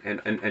down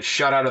and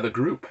shut out of the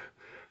group.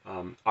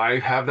 I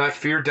have that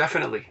fear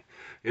definitely.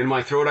 In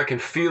my throat, I can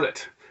feel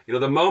it.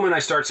 The moment I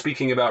start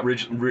speaking about I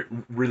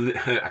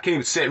can't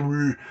even say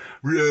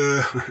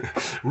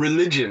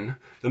religion.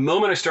 The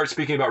moment I start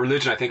speaking about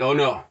religion, I think, oh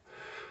no,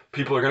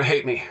 people are going to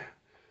hate me.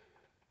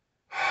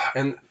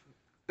 And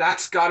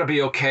that's got to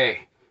be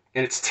okay.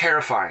 And it's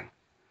terrifying.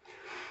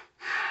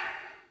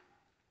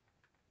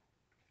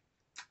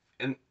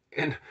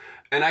 And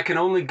I can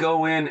only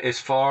go in as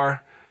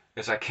far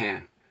as I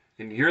can.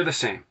 And you're the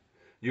same.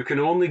 You can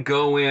only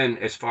go in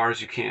as far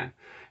as you can.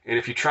 And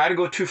if you try to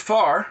go too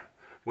far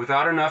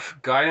without enough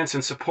guidance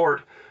and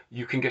support,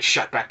 you can get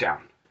shut back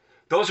down.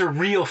 Those are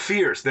real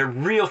fears. They're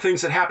real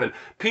things that happen.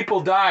 People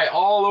die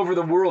all over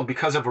the world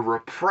because of a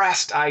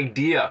repressed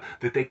idea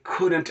that they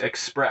couldn't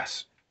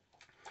express.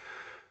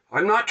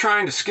 I'm not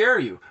trying to scare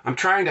you. I'm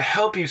trying to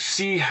help you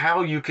see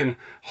how you can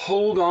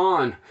hold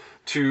on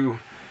to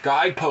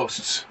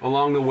guideposts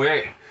along the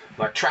way,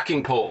 like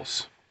trekking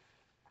poles.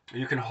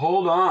 You can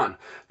hold on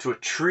to a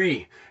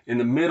tree in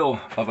the middle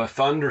of a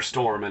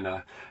thunderstorm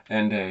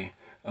and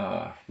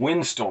a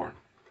windstorm,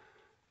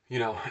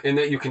 and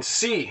that you can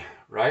see,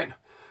 right?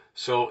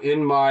 So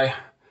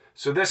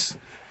this,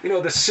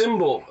 the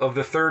symbol of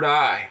the third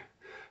eye,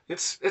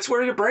 it's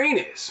where your brain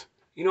is.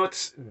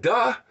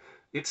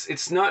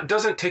 It's not,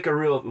 doesn't take a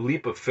real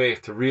leap of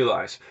faith to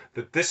realize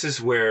that this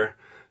is where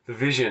the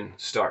vision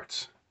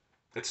starts.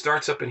 It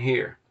starts up in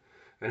here.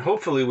 And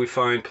hopefully we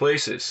find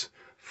places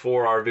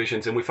for our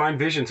visions, and we find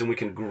visions and we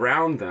can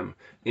ground them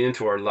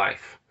into our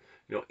life,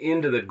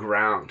 into the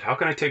ground. How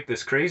can I take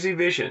this crazy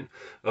vision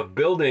of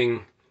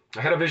building,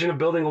 I had a vision of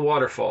building a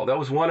waterfall. That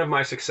was one of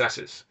my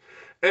successes.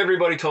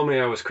 Everybody told me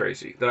I was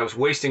crazy, that I was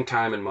wasting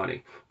time and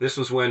money. This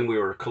was when we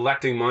were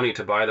collecting money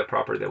to buy the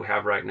property that we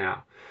have right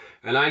now.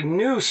 And I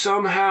knew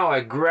somehow,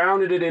 I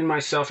grounded it in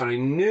myself, and I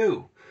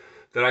knew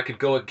that I could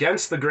go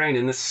against the grain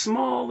in this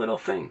small little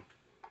thing,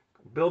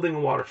 building a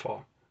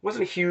waterfall. It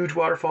wasn't a huge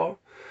waterfall,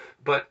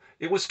 but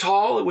it was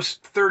tall. It was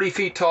 30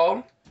 feet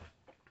tall.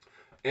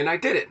 And I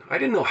did it. I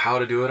didn't know how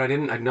to do it. I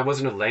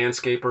wasn't a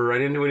landscaper. I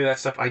didn't do any of that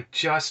stuff. I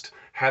just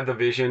had the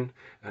vision,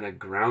 and I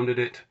grounded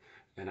it,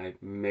 and I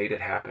made it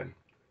happen.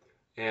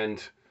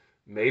 And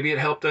maybe it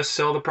helped us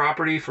sell the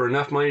property for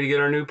enough money to get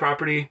our new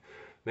property.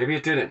 Maybe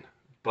it didn't,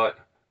 but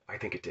I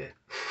think it did.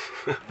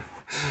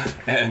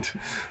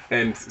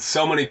 and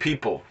so many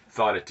people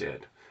thought it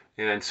did.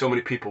 And so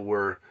many people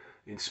were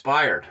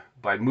inspired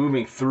by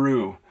moving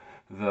through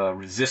the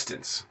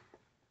resistance.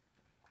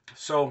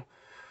 So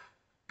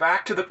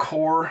back to the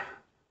core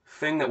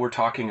thing that we're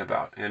talking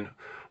about, and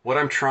what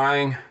I'm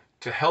trying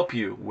to help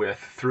you with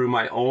through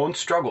my own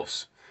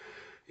struggles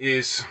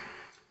is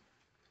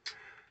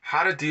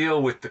how to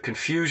deal with the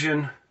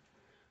confusion,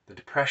 the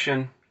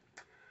depression,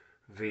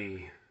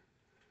 the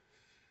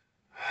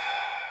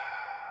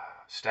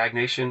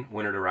stagnation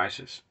when it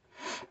arises.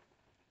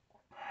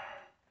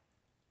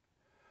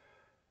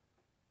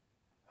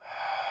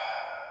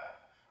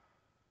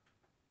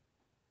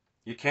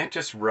 You can't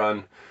just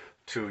run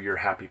to your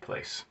happy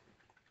place.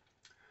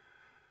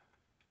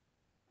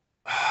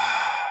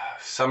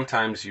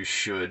 Sometimes you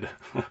should.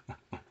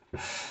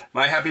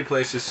 My happy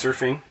place is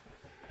surfing.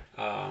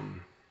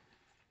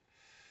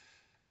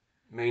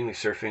 Mainly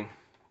surfing.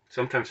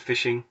 Sometimes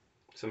fishing.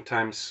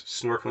 Sometimes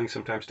snorkeling.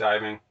 Sometimes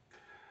diving.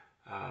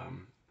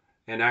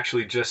 And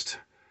actually just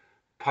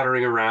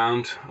puttering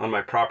around on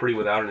my property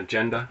without an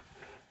agenda.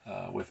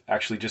 With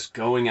actually just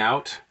going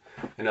out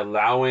and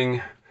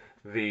allowing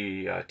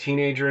the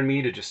teenager in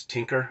me to just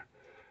tinker.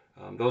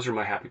 Those are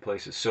my happy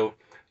places. So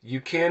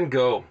you can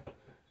go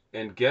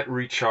and get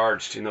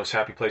recharged in those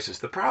happy places.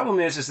 The problem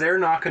is they're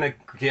not going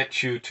to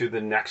get you to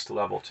the next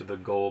level, to the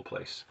goal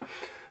place.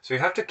 So you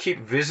have to keep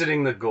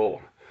visiting the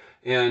goal.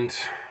 And,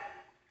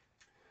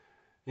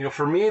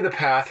 for me, the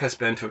path has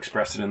been to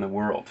express it in the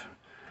world.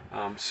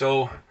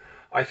 So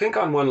I think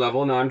on one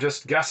level, now I'm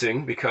just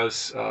guessing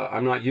because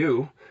I'm not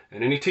you,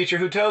 and any teacher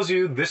who tells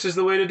you this is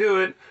the way to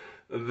do it,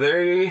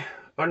 they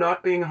are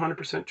not being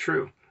 100%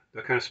 true.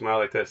 They'll kind of smile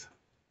like this,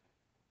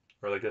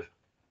 or like this.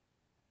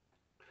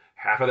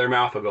 Half of their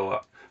mouth will go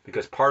up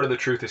because part of the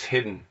truth is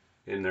hidden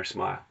in their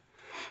smile.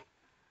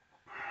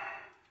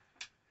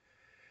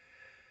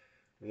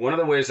 One of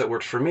the ways that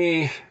works for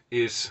me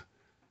is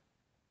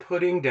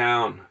putting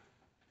down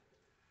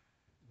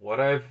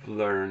what I've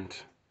learned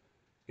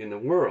in the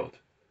world.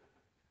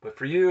 But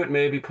for you, it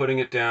may be putting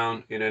it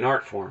down in an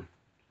art form,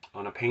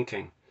 on a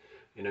painting,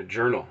 in a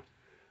journal,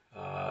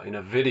 in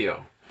a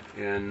video,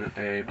 in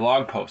a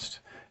blog post,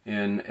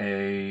 in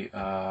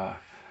a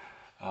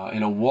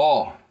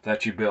wall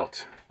that you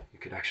built. You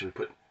could actually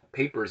put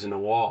papers in the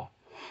wall.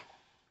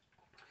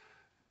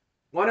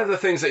 One of the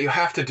things that you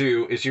have to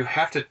do is you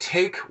have to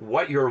take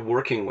what you're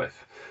working with,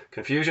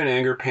 confusion,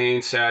 anger,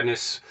 pain,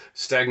 sadness,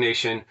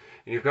 stagnation,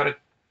 and you've got to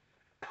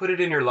put it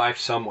in your life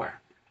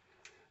somewhere.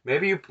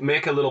 Maybe you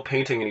make a little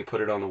painting and you put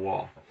it on the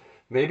wall.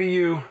 Maybe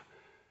you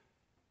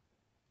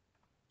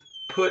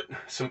put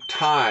some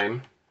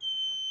time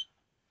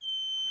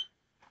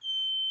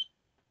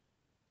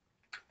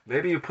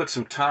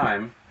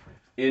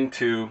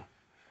into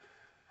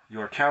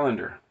your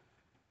calendar.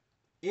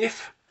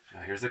 Now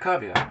here's the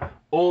caveat,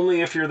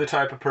 only if you're the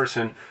type of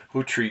person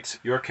who treats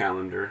your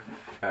calendar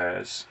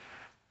as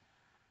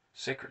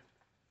sacred,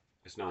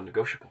 as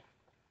non-negotiable.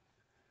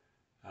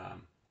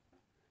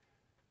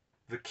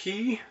 The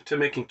key to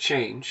making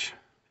change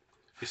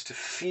is to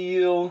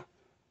feel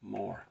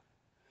more,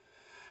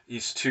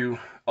 is to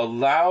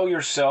allow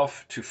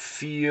yourself to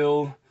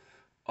feel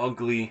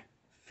ugly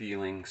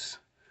feelings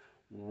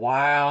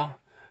while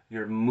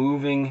you're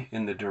moving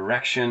in the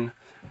direction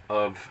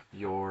of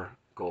your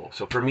goal.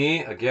 So for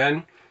me,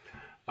 again,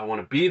 I want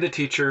to be the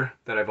teacher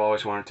that I've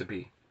always wanted to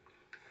be.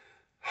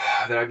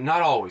 that I've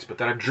not always, but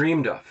that I've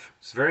dreamed of.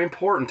 It's very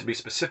important to be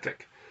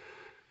specific.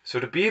 So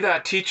to be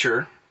that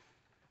teacher,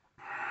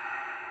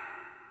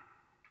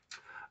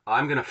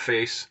 I'm going to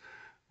face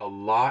a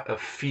lot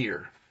of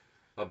fear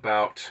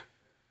about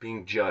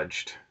being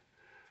judged,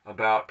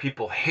 about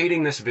people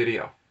hating this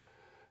video,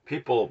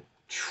 people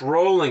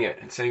trolling it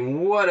and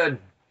saying, what a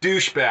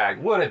douchebag,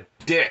 what a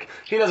dick.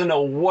 He doesn't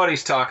know what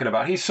he's talking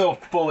about. He's so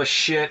full of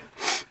shit.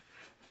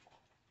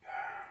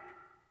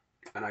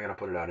 And I got to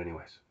put it out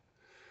anyways.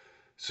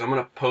 So I'm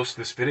going to post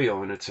this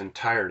video in its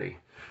entirety,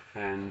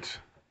 and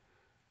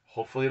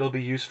hopefully it'll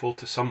be useful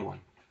to someone.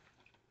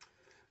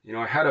 You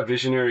know, I had a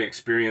visionary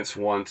experience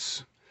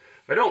once.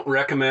 I don't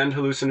recommend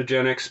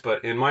hallucinogenics,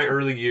 but in my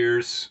early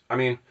years,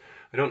 I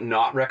don't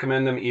not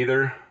recommend them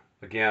either.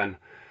 Again,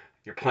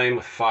 you're playing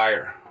with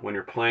fire when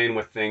you're playing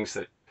with things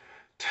that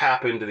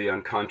tap into the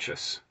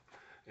unconscious,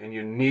 and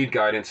you need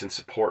guidance and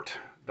support.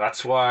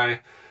 That's why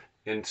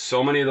in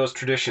so many of those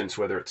traditions,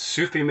 whether it's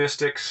Sufi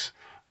mystics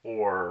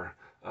or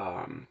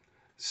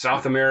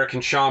South American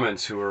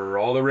shamans, who are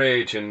all the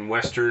rage in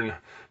Western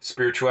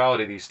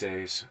spirituality these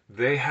days,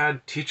 they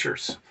had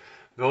teachers.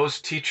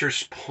 Those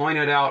teachers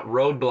pointed out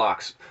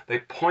roadblocks. They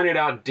pointed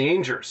out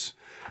dangers.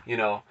 You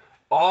know,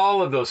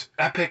 all of those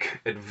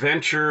epic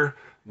adventure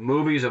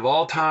movies of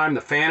all time,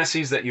 the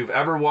fantasies that you've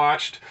ever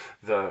watched,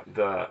 the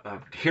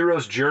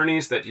heroes'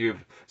 journeys that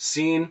you've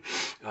seen,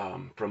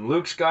 from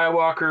Luke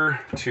Skywalker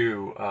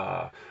to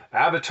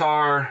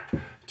Avatar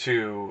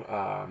to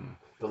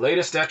the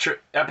latest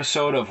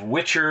episode of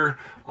Witcher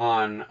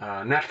on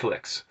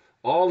Netflix.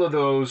 All of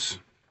those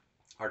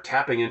are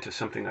tapping into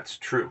something that's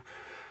true.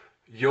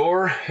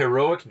 Your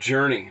heroic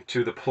journey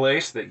to the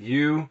place that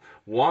you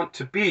want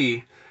to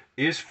be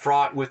is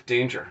fraught with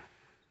danger.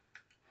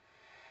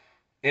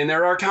 And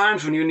there are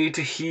times when you need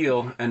to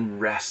heal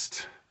and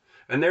rest.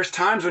 And there's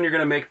times when you're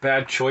going to make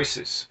bad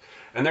choices.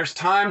 And there's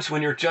times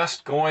when you're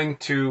just going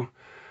to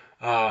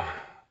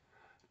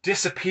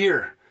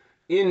disappear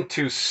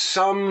into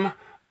some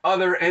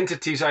other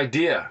entity's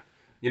idea.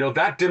 You know,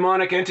 that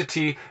demonic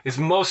entity is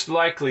most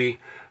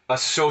likely a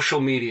social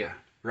media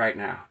right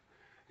now.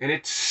 And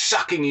it's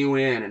sucking you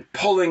in and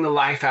pulling the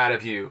life out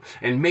of you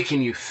and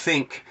making you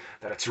think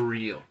that it's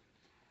real.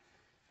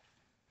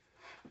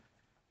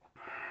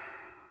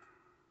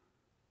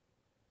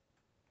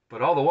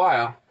 But all the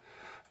while,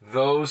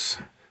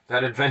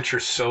 that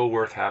adventure's so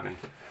worth having.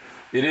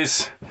 It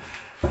is,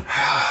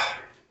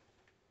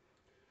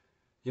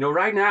 you know,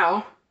 right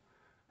now,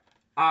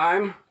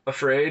 I'm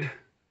afraid,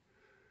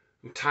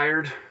 I'm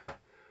tired,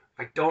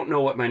 I don't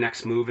know what my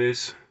next move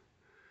is,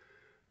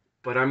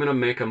 but I'm gonna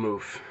make a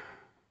move.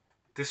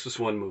 This was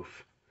one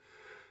move.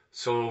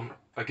 So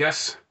I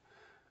guess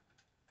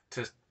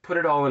to put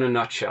it all in a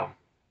nutshell,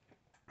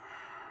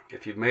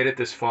 if you've made it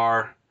this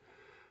far,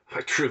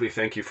 I truly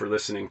thank you for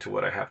listening to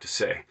what I have to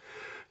say.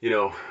 You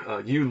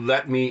know, you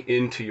let me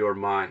into your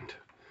mind,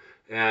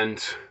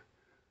 and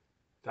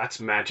that's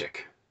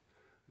magic.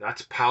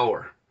 That's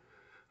power.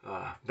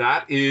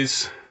 That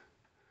is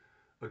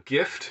a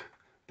gift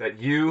that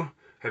you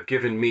have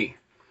given me.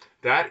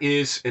 That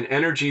is an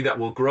energy that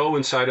will grow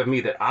inside of me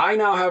that I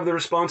now have the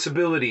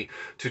responsibility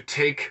to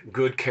take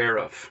good care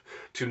of,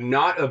 to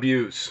not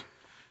abuse.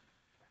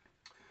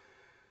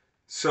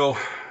 So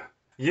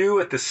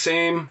you, at the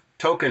same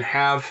token,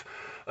 have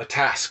a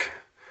task.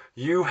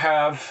 You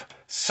have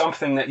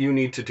something that you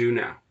need to do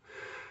now.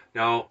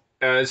 Now,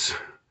 as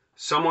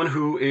someone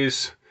who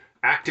is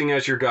acting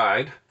as your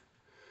guide,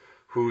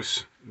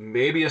 who's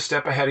maybe a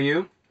step ahead of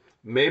you,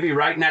 maybe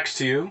right next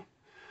to you,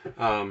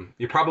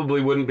 you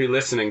probably wouldn't be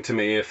listening to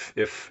me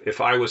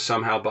if I was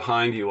somehow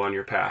behind you on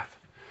your path.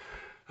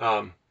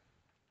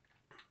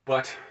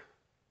 But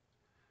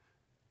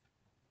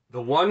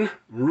the one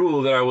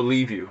rule that I will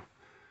leave you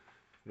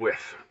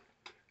with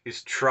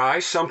is try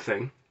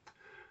something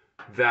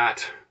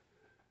that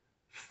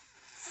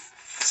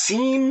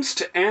seems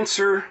to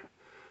answer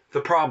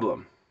the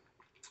problem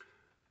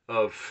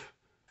of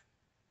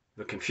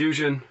the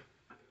confusion,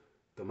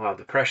 the mild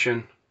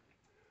depression,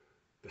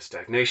 the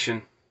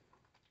stagnation,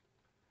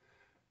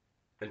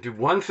 and do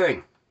one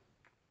thing,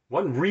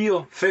 one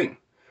real thing,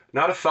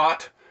 not a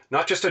thought,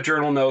 not just a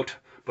journal note,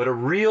 but a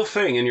real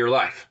thing in your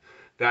life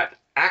that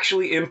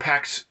actually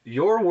impacts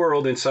your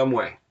world in some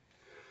way.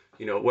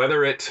 You know,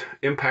 whether it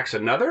impacts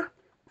another,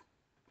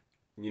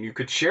 you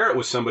could share it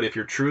with somebody if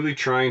you're truly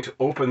trying to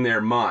open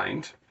their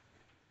mind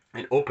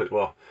and you got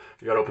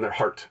to open their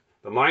heart.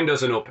 The mind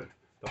doesn't open.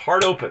 The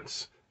heart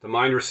opens. The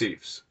mind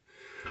receives.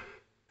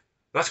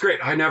 That's great.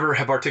 I never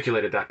have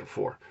articulated that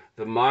before.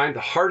 The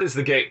heart is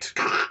the gate.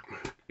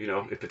 You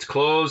know, if it's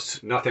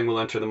closed, nothing will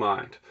enter the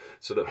mind.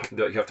 So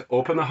you have to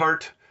open the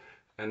heart,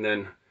 and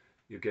then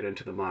you get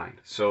into the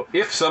mind. So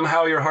if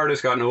somehow your heart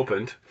has gotten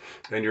opened,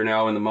 and you're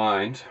now in the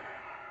mind,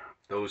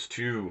 those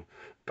two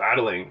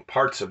battling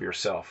parts of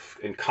yourself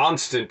in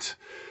constant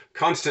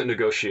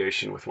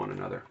negotiation with one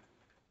another.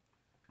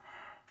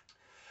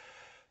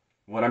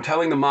 What I'm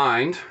telling the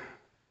mind,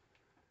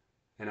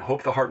 and I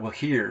hope the heart will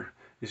hear,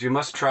 is you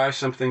must try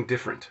something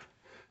different.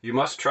 You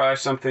must try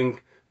something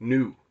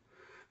new.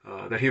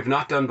 that you have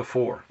not done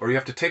before, or you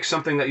have to take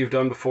something that you've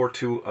done before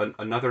to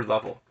another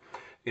level,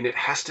 and it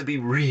has to be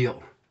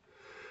real.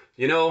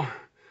 You know,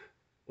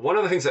 one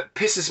of the things that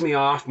pisses me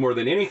off more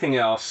than anything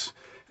else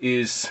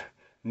is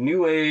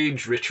New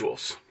Age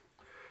rituals,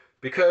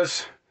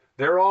 because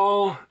they're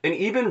all, and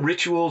even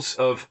rituals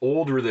of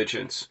old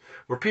religions,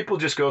 where people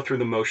just go through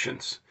the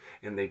motions,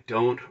 and they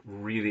don't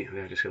really,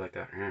 I just go like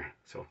that.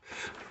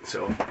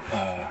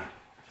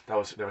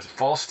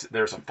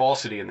 There's a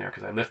falsity in there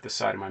because I lift the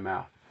side of my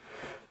mouth.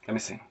 Let me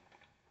see.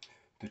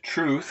 The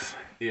truth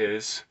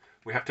is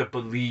we have to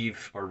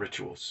believe our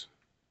rituals.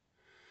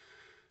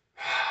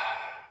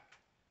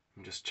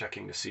 I'm just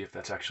checking to see if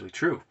that's actually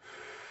true.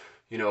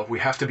 You know, we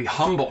have to be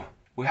humble.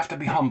 We have to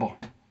be humble.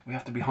 We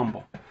have to be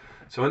humble.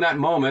 So in that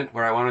moment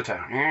where I wanted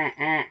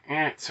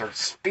to sort of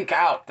speak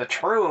out the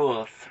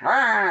truth,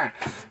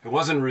 it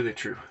wasn't really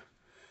true.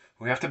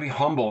 We have to be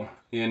humble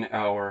in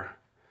our...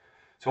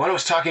 So when I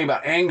was talking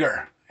about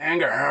anger,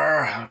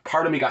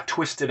 part of me got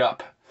twisted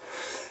up.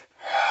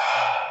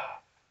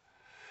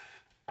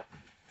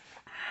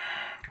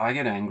 I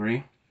get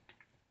angry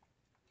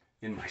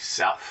in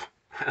myself.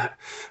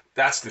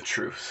 That's the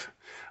truth.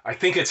 I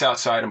think it's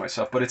outside of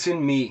myself, but it's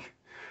in me.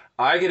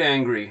 I get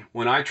angry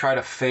when I try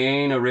to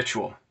feign a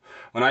ritual,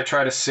 when I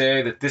try to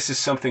say that this is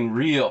something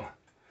real,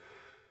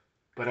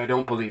 but I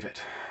don't believe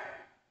it.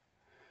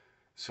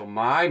 So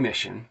my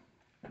mission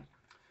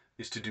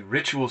is to do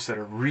rituals that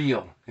are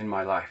real in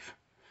my life.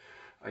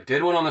 I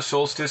did one on the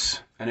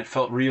solstice, and it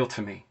felt real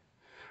to me.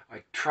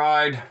 I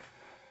tried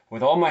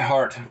with all my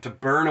heart to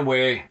burn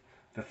away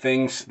the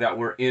things that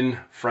were in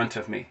front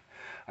of me.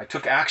 I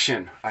took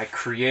action. I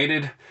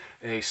created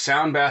a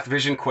sound bath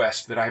vision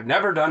quest that I've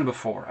never done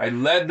before. I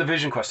led the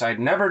vision quest. I had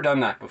never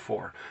done that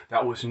before.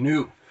 That was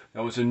new.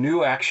 That was a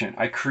new action.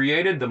 I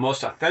created the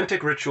most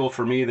authentic ritual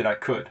for me that I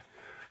could.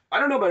 I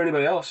don't know about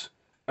anybody else.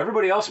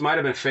 Everybody else might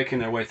have been faking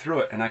their way through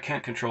it, and I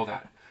can't control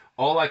that.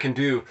 All I can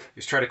do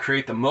is try to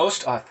create the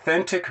most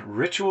authentic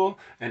ritual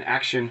and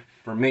action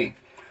for me.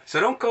 So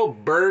don't go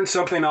burn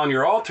something on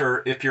your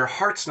altar if your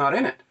heart's not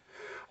in it.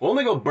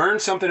 Only go burn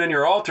something on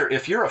your altar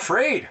if you're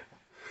afraid.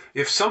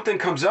 If something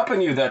comes up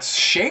in you that's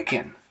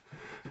shaken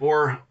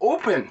or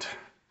opened.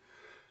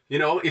 You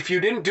know, if you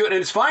didn't do it,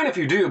 and it's fine if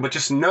you do, but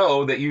just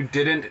know that you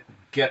didn't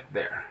get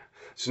there.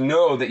 So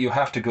know that you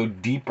have to go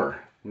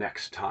deeper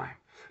next time.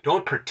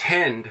 Don't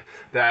pretend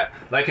that,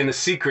 like in The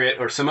Secret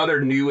or some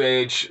other new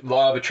age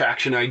law of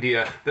attraction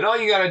idea, that all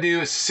you got to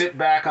do is sit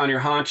back on your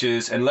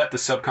haunches and let the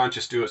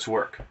subconscious do its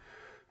work.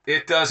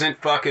 It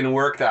doesn't fucking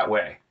work that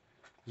way.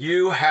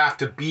 You have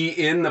to be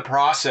in the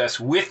process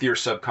with your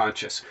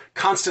subconscious,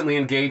 constantly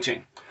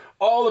engaging.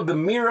 All of the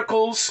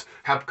miracles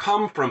have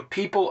come from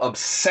people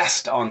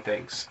obsessed on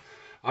things.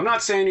 I'm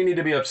not saying you need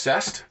to be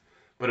obsessed,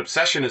 but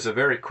obsession is a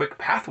very quick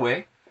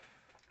pathway.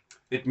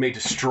 It may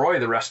destroy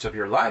the rest of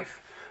your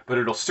life, but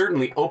it'll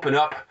certainly open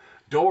up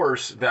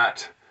doors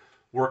that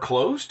were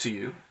closed to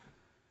you.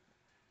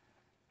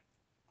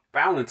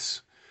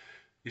 Balance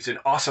is an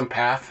awesome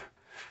path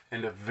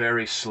and a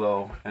very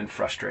slow and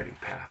frustrating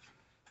path.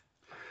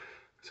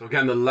 So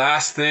again, the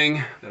last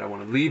thing that I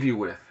want to leave you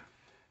with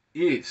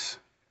is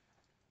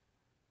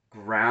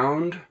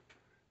ground.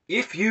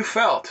 If you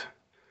felt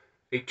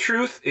a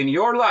truth in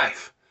your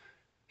life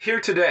here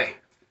today,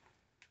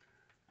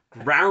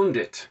 ground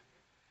it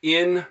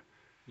in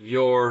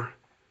your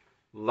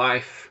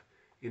life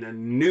in a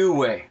new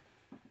way.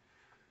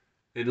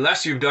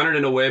 Unless you've done it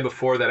in a way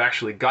before that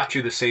actually got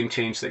you the same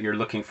change that you're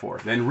looking for,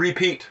 then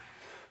repeat,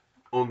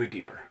 only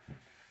deeper.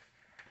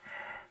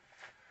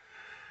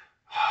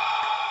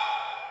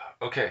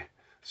 Okay,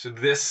 so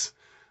this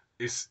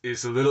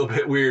is a little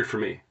bit weird for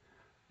me.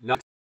 Not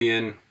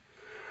in,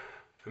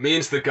 it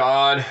means the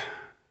God.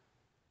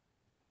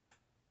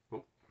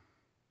 Oh.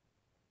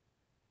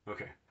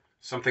 Okay,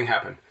 something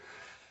happened.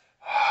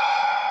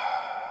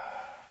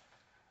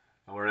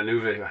 We're in a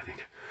new video, I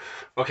think.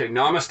 Okay,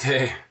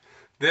 namaste.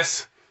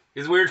 This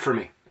is weird for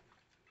me.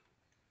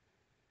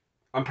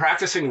 I'm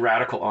practicing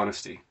radical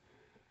honesty.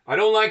 I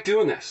don't like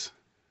doing this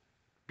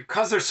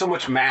because there's so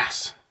much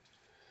mass.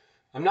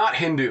 I'm not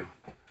Hindu.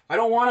 I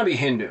don't want to be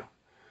Hindu.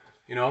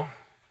 You know,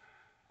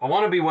 I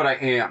want to be what I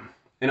am.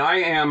 And I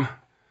am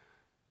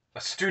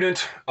a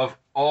student of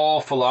all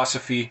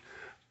philosophy,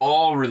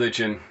 all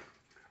religion,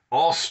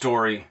 all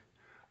story,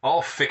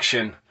 all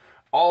fiction,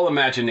 all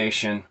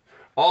imagination,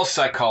 all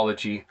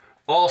psychology,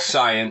 all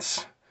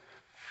science,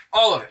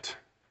 all of it.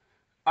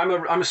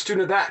 I'm a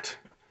student of that.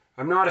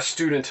 I'm not a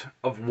student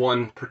of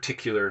one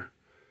particular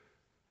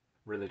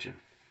religion.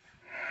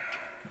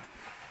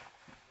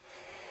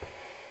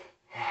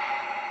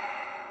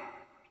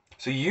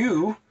 So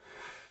you,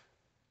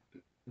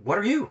 what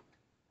are you?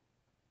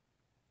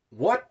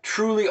 What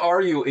truly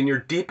are you in your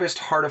deepest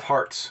heart of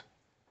hearts?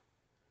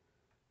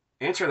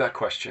 Answer that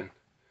question.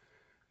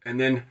 And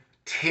then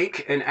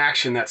take an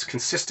action that's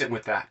consistent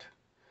with that.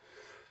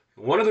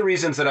 One of the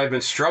reasons that I've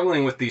been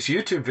struggling with these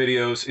YouTube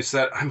videos is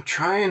that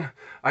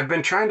I've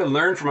been trying to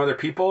learn from other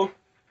people,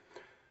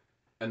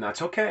 and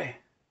that's okay.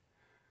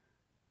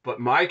 But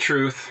my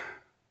truth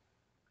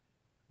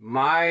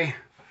I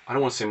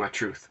don't want to say my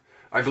truth.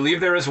 I believe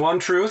there is one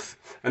truth,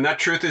 and that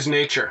truth is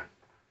nature.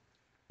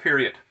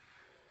 Period.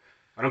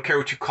 I don't care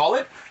what you call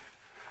it.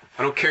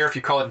 I don't care if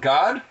you call it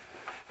God.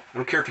 I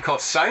don't care if you call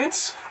it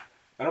science.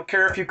 I don't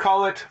care if you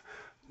call it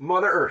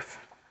Mother Earth.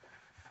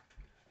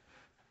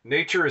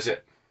 Nature is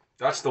it.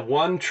 That's the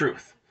one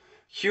truth.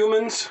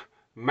 Humans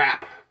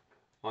map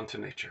onto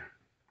nature.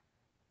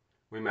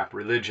 We map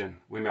religion,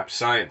 we map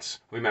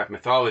science, we map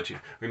mythology,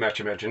 we map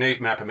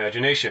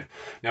imagination.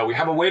 Now we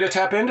have a way to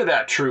tap into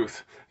that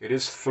truth. It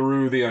is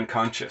through the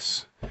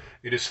unconscious.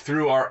 It is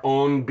through our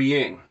own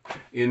being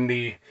in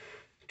the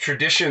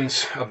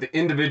traditions of the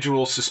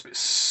individual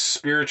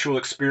spiritual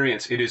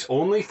experience. It is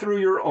only through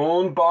your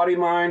own body,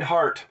 mind,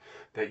 heart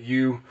that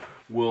you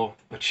will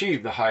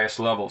achieve the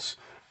highest levels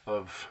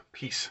of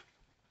peace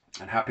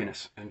and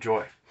happiness and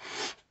joy.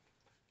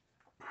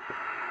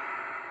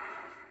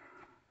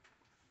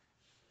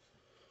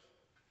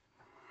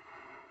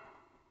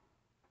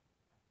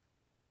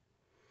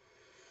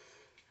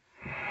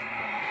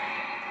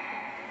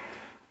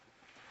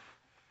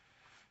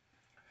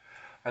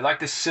 I like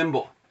this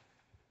symbol.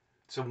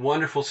 It's a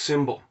wonderful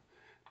symbol.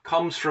 It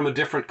comes from a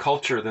different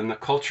culture than the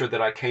culture that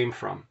I came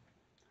from.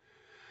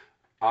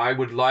 I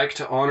would like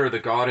to honor the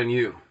God in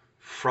you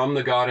from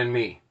the God in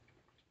me.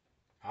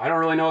 I don't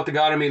really know what the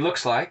God in me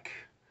looks like,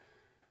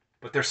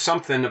 but there's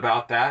something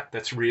about that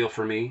that's real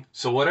for me.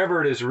 So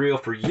whatever it is real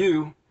for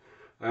you,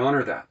 I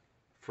honor that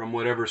from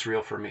whatever's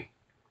real for me.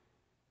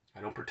 I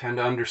don't pretend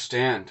to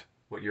understand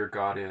what your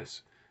God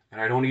is,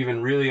 and I don't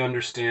even really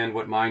understand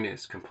what mine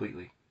is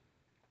completely.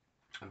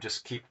 I'm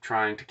just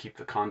trying to keep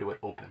the conduit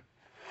open,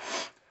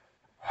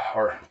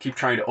 or keep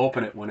trying to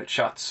open it when it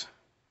shuts.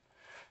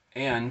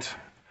 And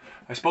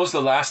I suppose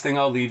the last thing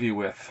I'll leave you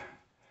with,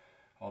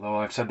 although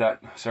I've said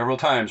that several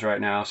times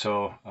right now,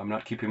 so I'm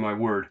not keeping my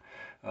word,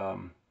 but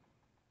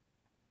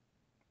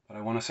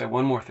I want to say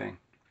one more thing.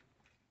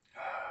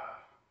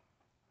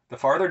 The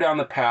farther down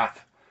the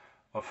path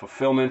of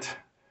fulfillment,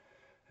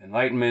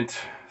 enlightenment,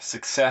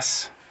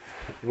 success,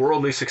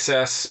 worldly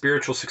success,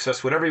 spiritual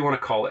success, whatever you want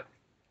to call it,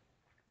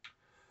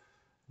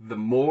 the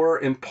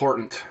more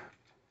important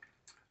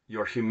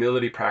your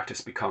humility practice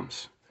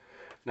becomes.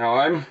 Now,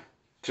 I'm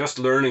just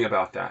learning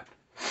about that.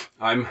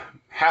 I'm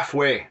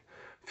halfway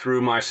through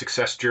my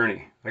success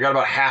journey. I got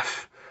about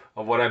half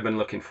of what I've been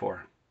looking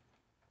for.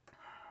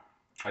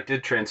 I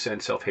did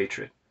transcend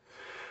self-hatred,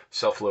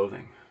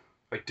 self-loathing.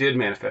 I did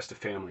manifest a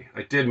family.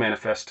 I did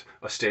manifest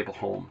a stable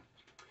home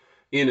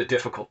in a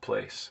difficult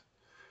place.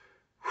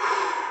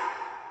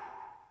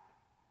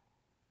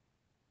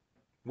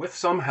 With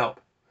some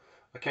help.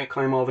 I can't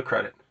claim all the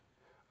credit.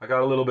 I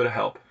got a little bit of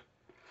help.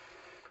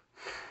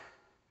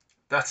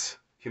 That's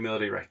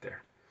humility right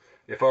there.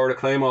 If I were to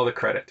claim all the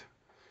credit,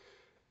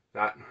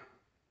 that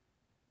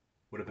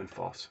would have been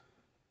false,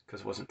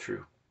 because it wasn't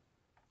true.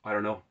 I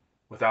don't know.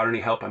 Without any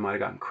help, I might have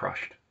gotten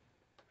crushed.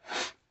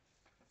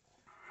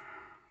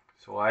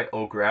 So I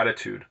owe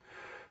gratitude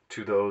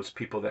to those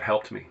people that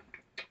helped me.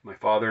 My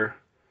father,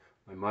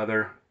 my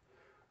mother,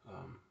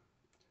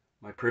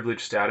 my privileged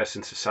status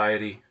in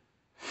society.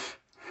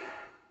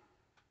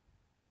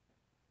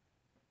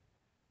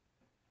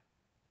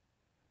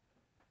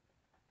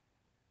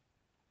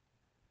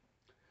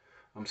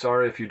 I'm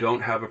sorry if you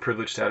don't have a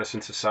privileged status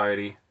in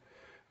society,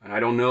 and I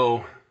don't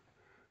know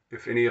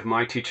if any of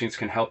my teachings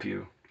can help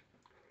you.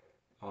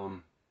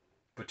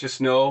 But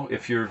just know,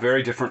 if you're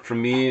very different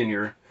from me and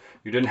you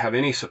didn't have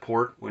any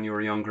support when you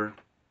were younger,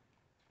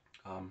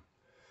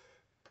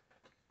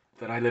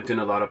 that I lived in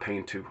a lot of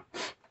pain too.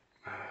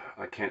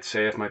 I can't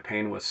say if my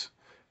pain was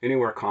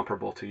anywhere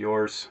comparable to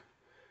yours,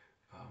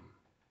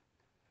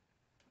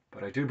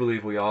 but I do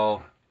believe we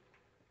all,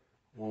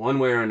 one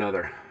way or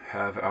another,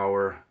 have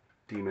our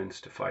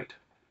demons to fight.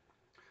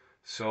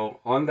 So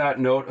on that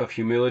note of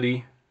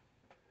humility,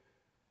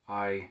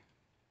 I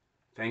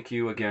thank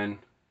you again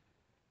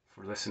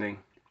for listening.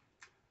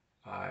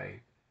 I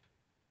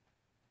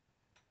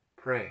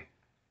pray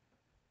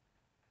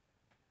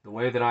the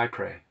way that I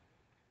pray,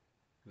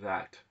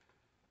 that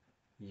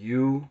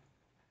you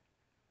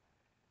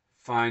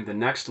find the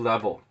next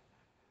level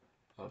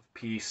of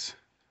peace,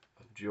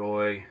 of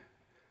joy,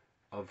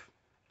 of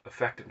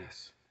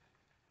effectiveness.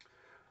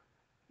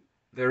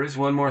 There is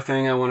one more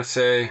thing I want to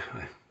say.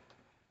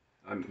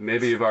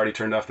 Maybe you've already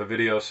turned off the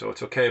video, so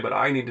it's okay, but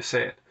I need to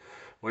say it.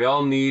 We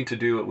all need to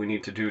do what we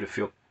need to do to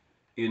feel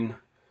in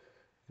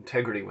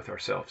integrity with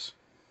ourselves.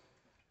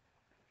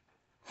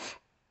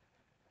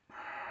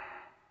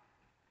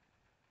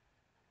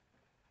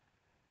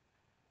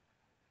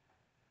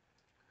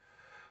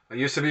 I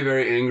used to be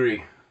very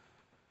angry,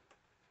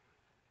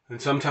 and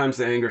sometimes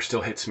the anger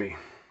still hits me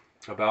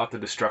about the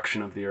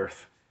destruction of the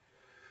earth,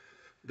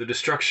 the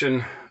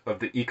destruction of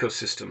the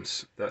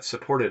ecosystems that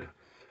supported,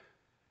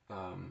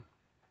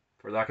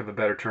 for lack of a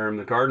better term,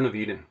 the Garden of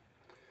Eden.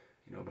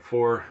 You know,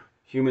 before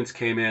humans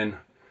came in,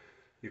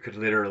 you could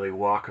literally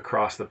walk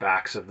across the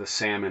backs of the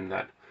salmon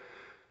that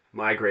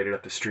migrated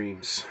up the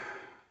streams.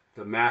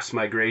 The mass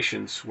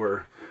migrations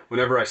were,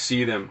 whenever I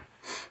see them,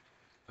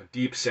 A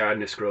deep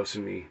sadness grows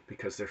in me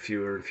because they're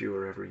fewer and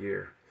fewer every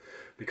year.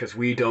 Because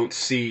we don't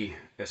see,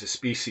 as a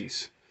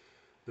species,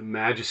 the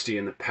majesty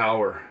and the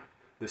power,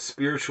 the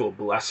spiritual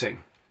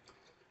blessing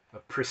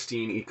of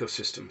pristine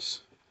ecosystems.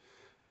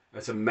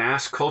 As a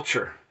mass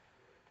culture,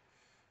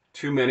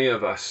 too many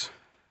of us,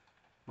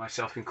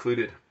 myself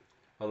included,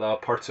 allow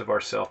parts of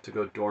ourselves to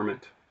go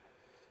dormant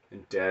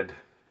and dead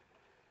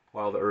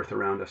while the earth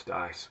around us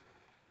dies.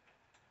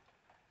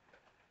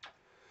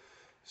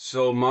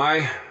 So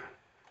my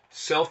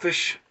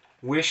selfish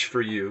wish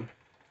for you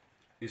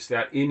is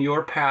that in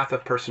your path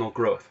of personal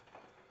growth,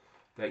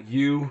 that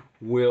you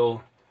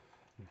will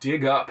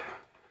dig up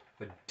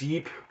a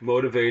deep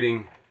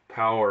motivating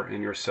power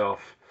in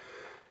yourself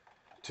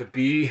to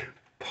be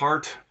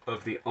part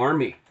of the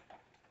army.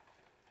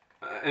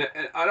 And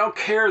I don't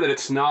care that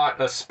it's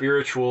not a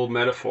spiritual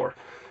metaphor.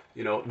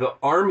 You know, the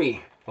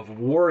army of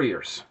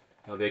warriors.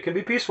 Now, they can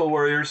be peaceful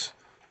warriors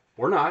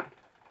or not.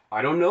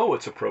 I don't know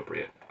what's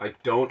appropriate. I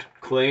don't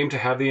claim to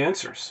have the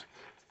answers.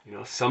 You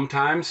know,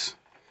 sometimes,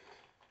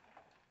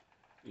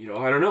 I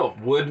don't know.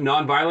 Would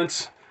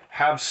nonviolence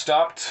have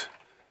stopped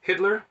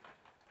Hitler?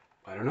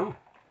 I don't know.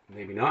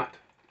 Maybe not.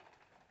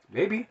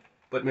 Maybe,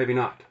 but maybe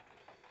not.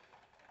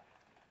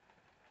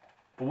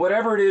 But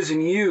whatever it is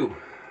in you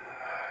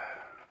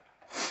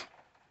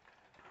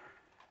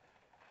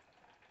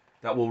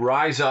that will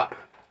rise up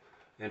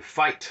and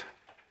fight,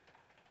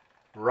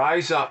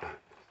 rise up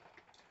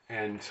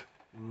and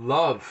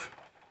love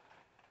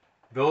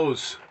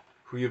those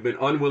who you've been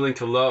unwilling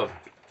to love,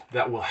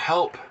 that will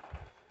help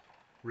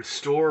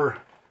restore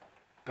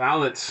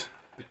balance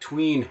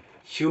between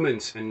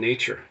humans and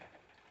nature.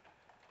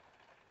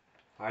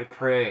 I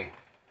pray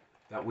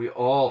that we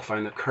all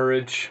find the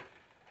courage,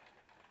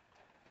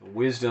 the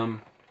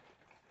wisdom,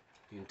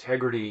 the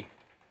integrity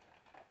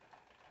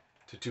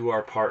to do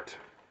our part,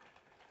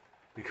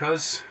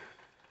 because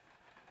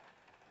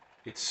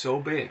it's so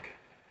big.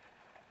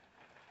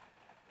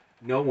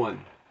 No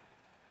one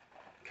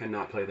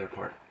cannot play their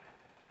part.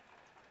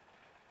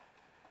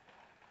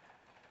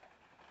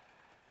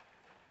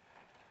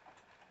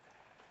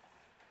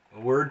 A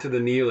word to the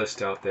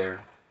nihilist out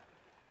there.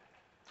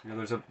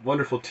 There's a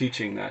wonderful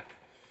teaching that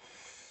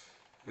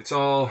it's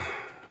all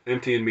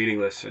empty and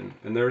meaningless, and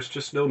there's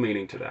just no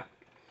meaning to that.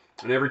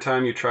 And every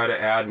time you try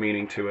to add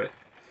meaning to it,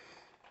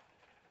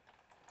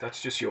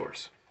 that's just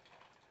yours.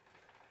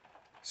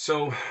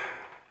 So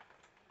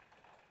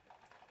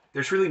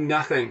there's really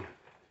nothing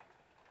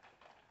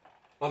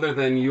other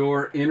than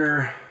your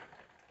inner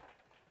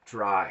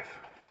drive,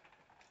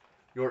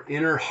 your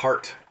inner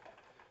heart,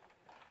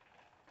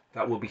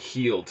 that will be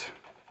healed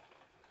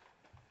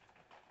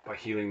by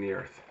healing the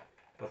earth.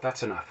 But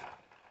that's enough.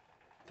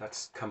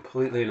 That's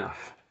completely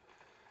enough.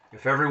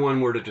 If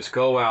everyone were to just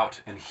go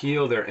out and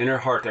heal their inner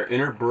heart, their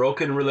inner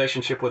broken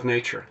relationship with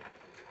nature,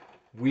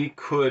 we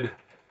could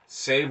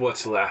save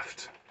what's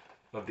left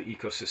of the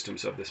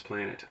ecosystems of this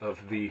planet, of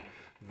the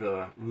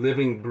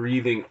living,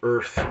 breathing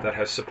earth that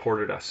has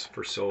supported us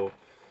for so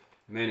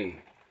many,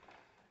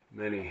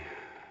 many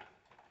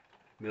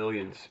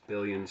millions,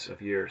 billions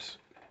of years.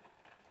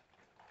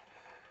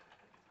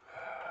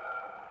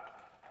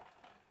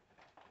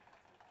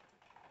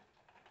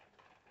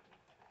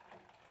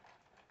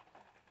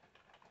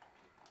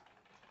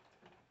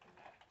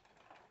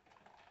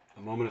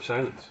 A moment of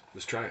silence.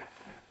 Let's try it.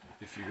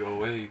 If you go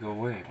away, you go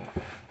away.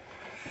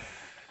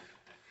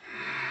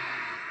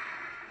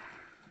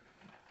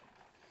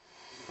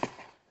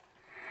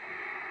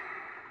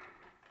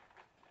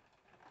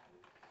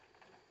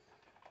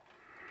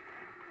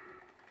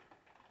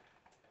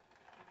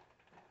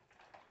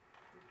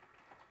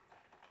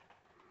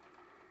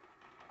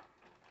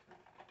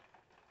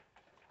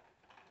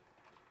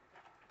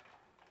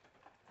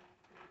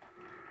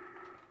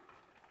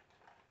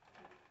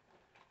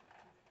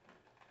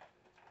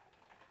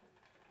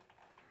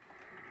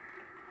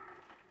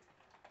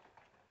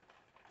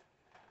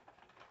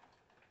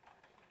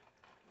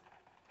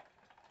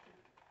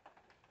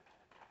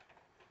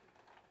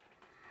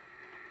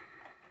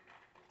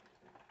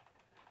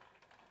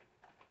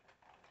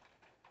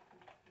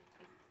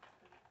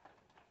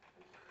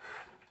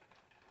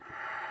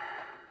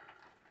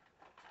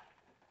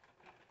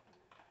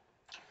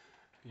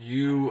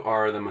 You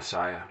are the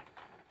Messiah.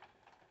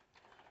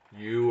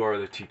 You are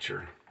the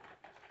teacher.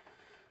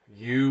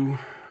 You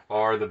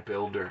are the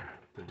builder,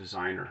 the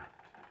designer,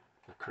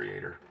 the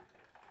creator.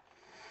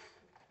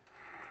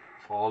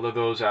 All of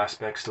those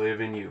aspects live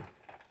in you.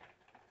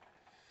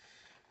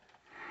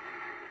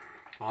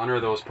 Honor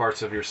those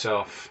parts of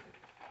yourself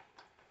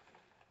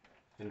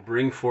and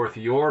bring forth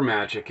your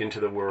magic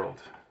into the world.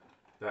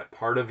 That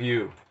part of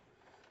you.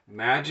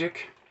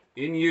 Magic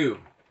in you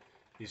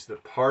is the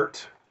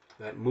part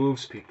that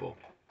moves people.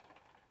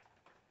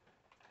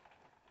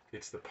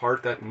 It's the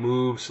part that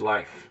moves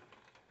life.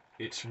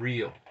 It's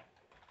real.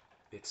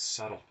 It's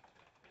subtle,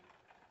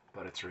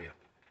 but it's real.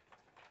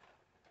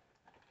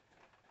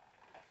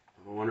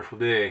 Have a wonderful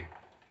day.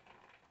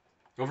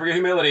 Don't forget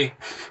humility.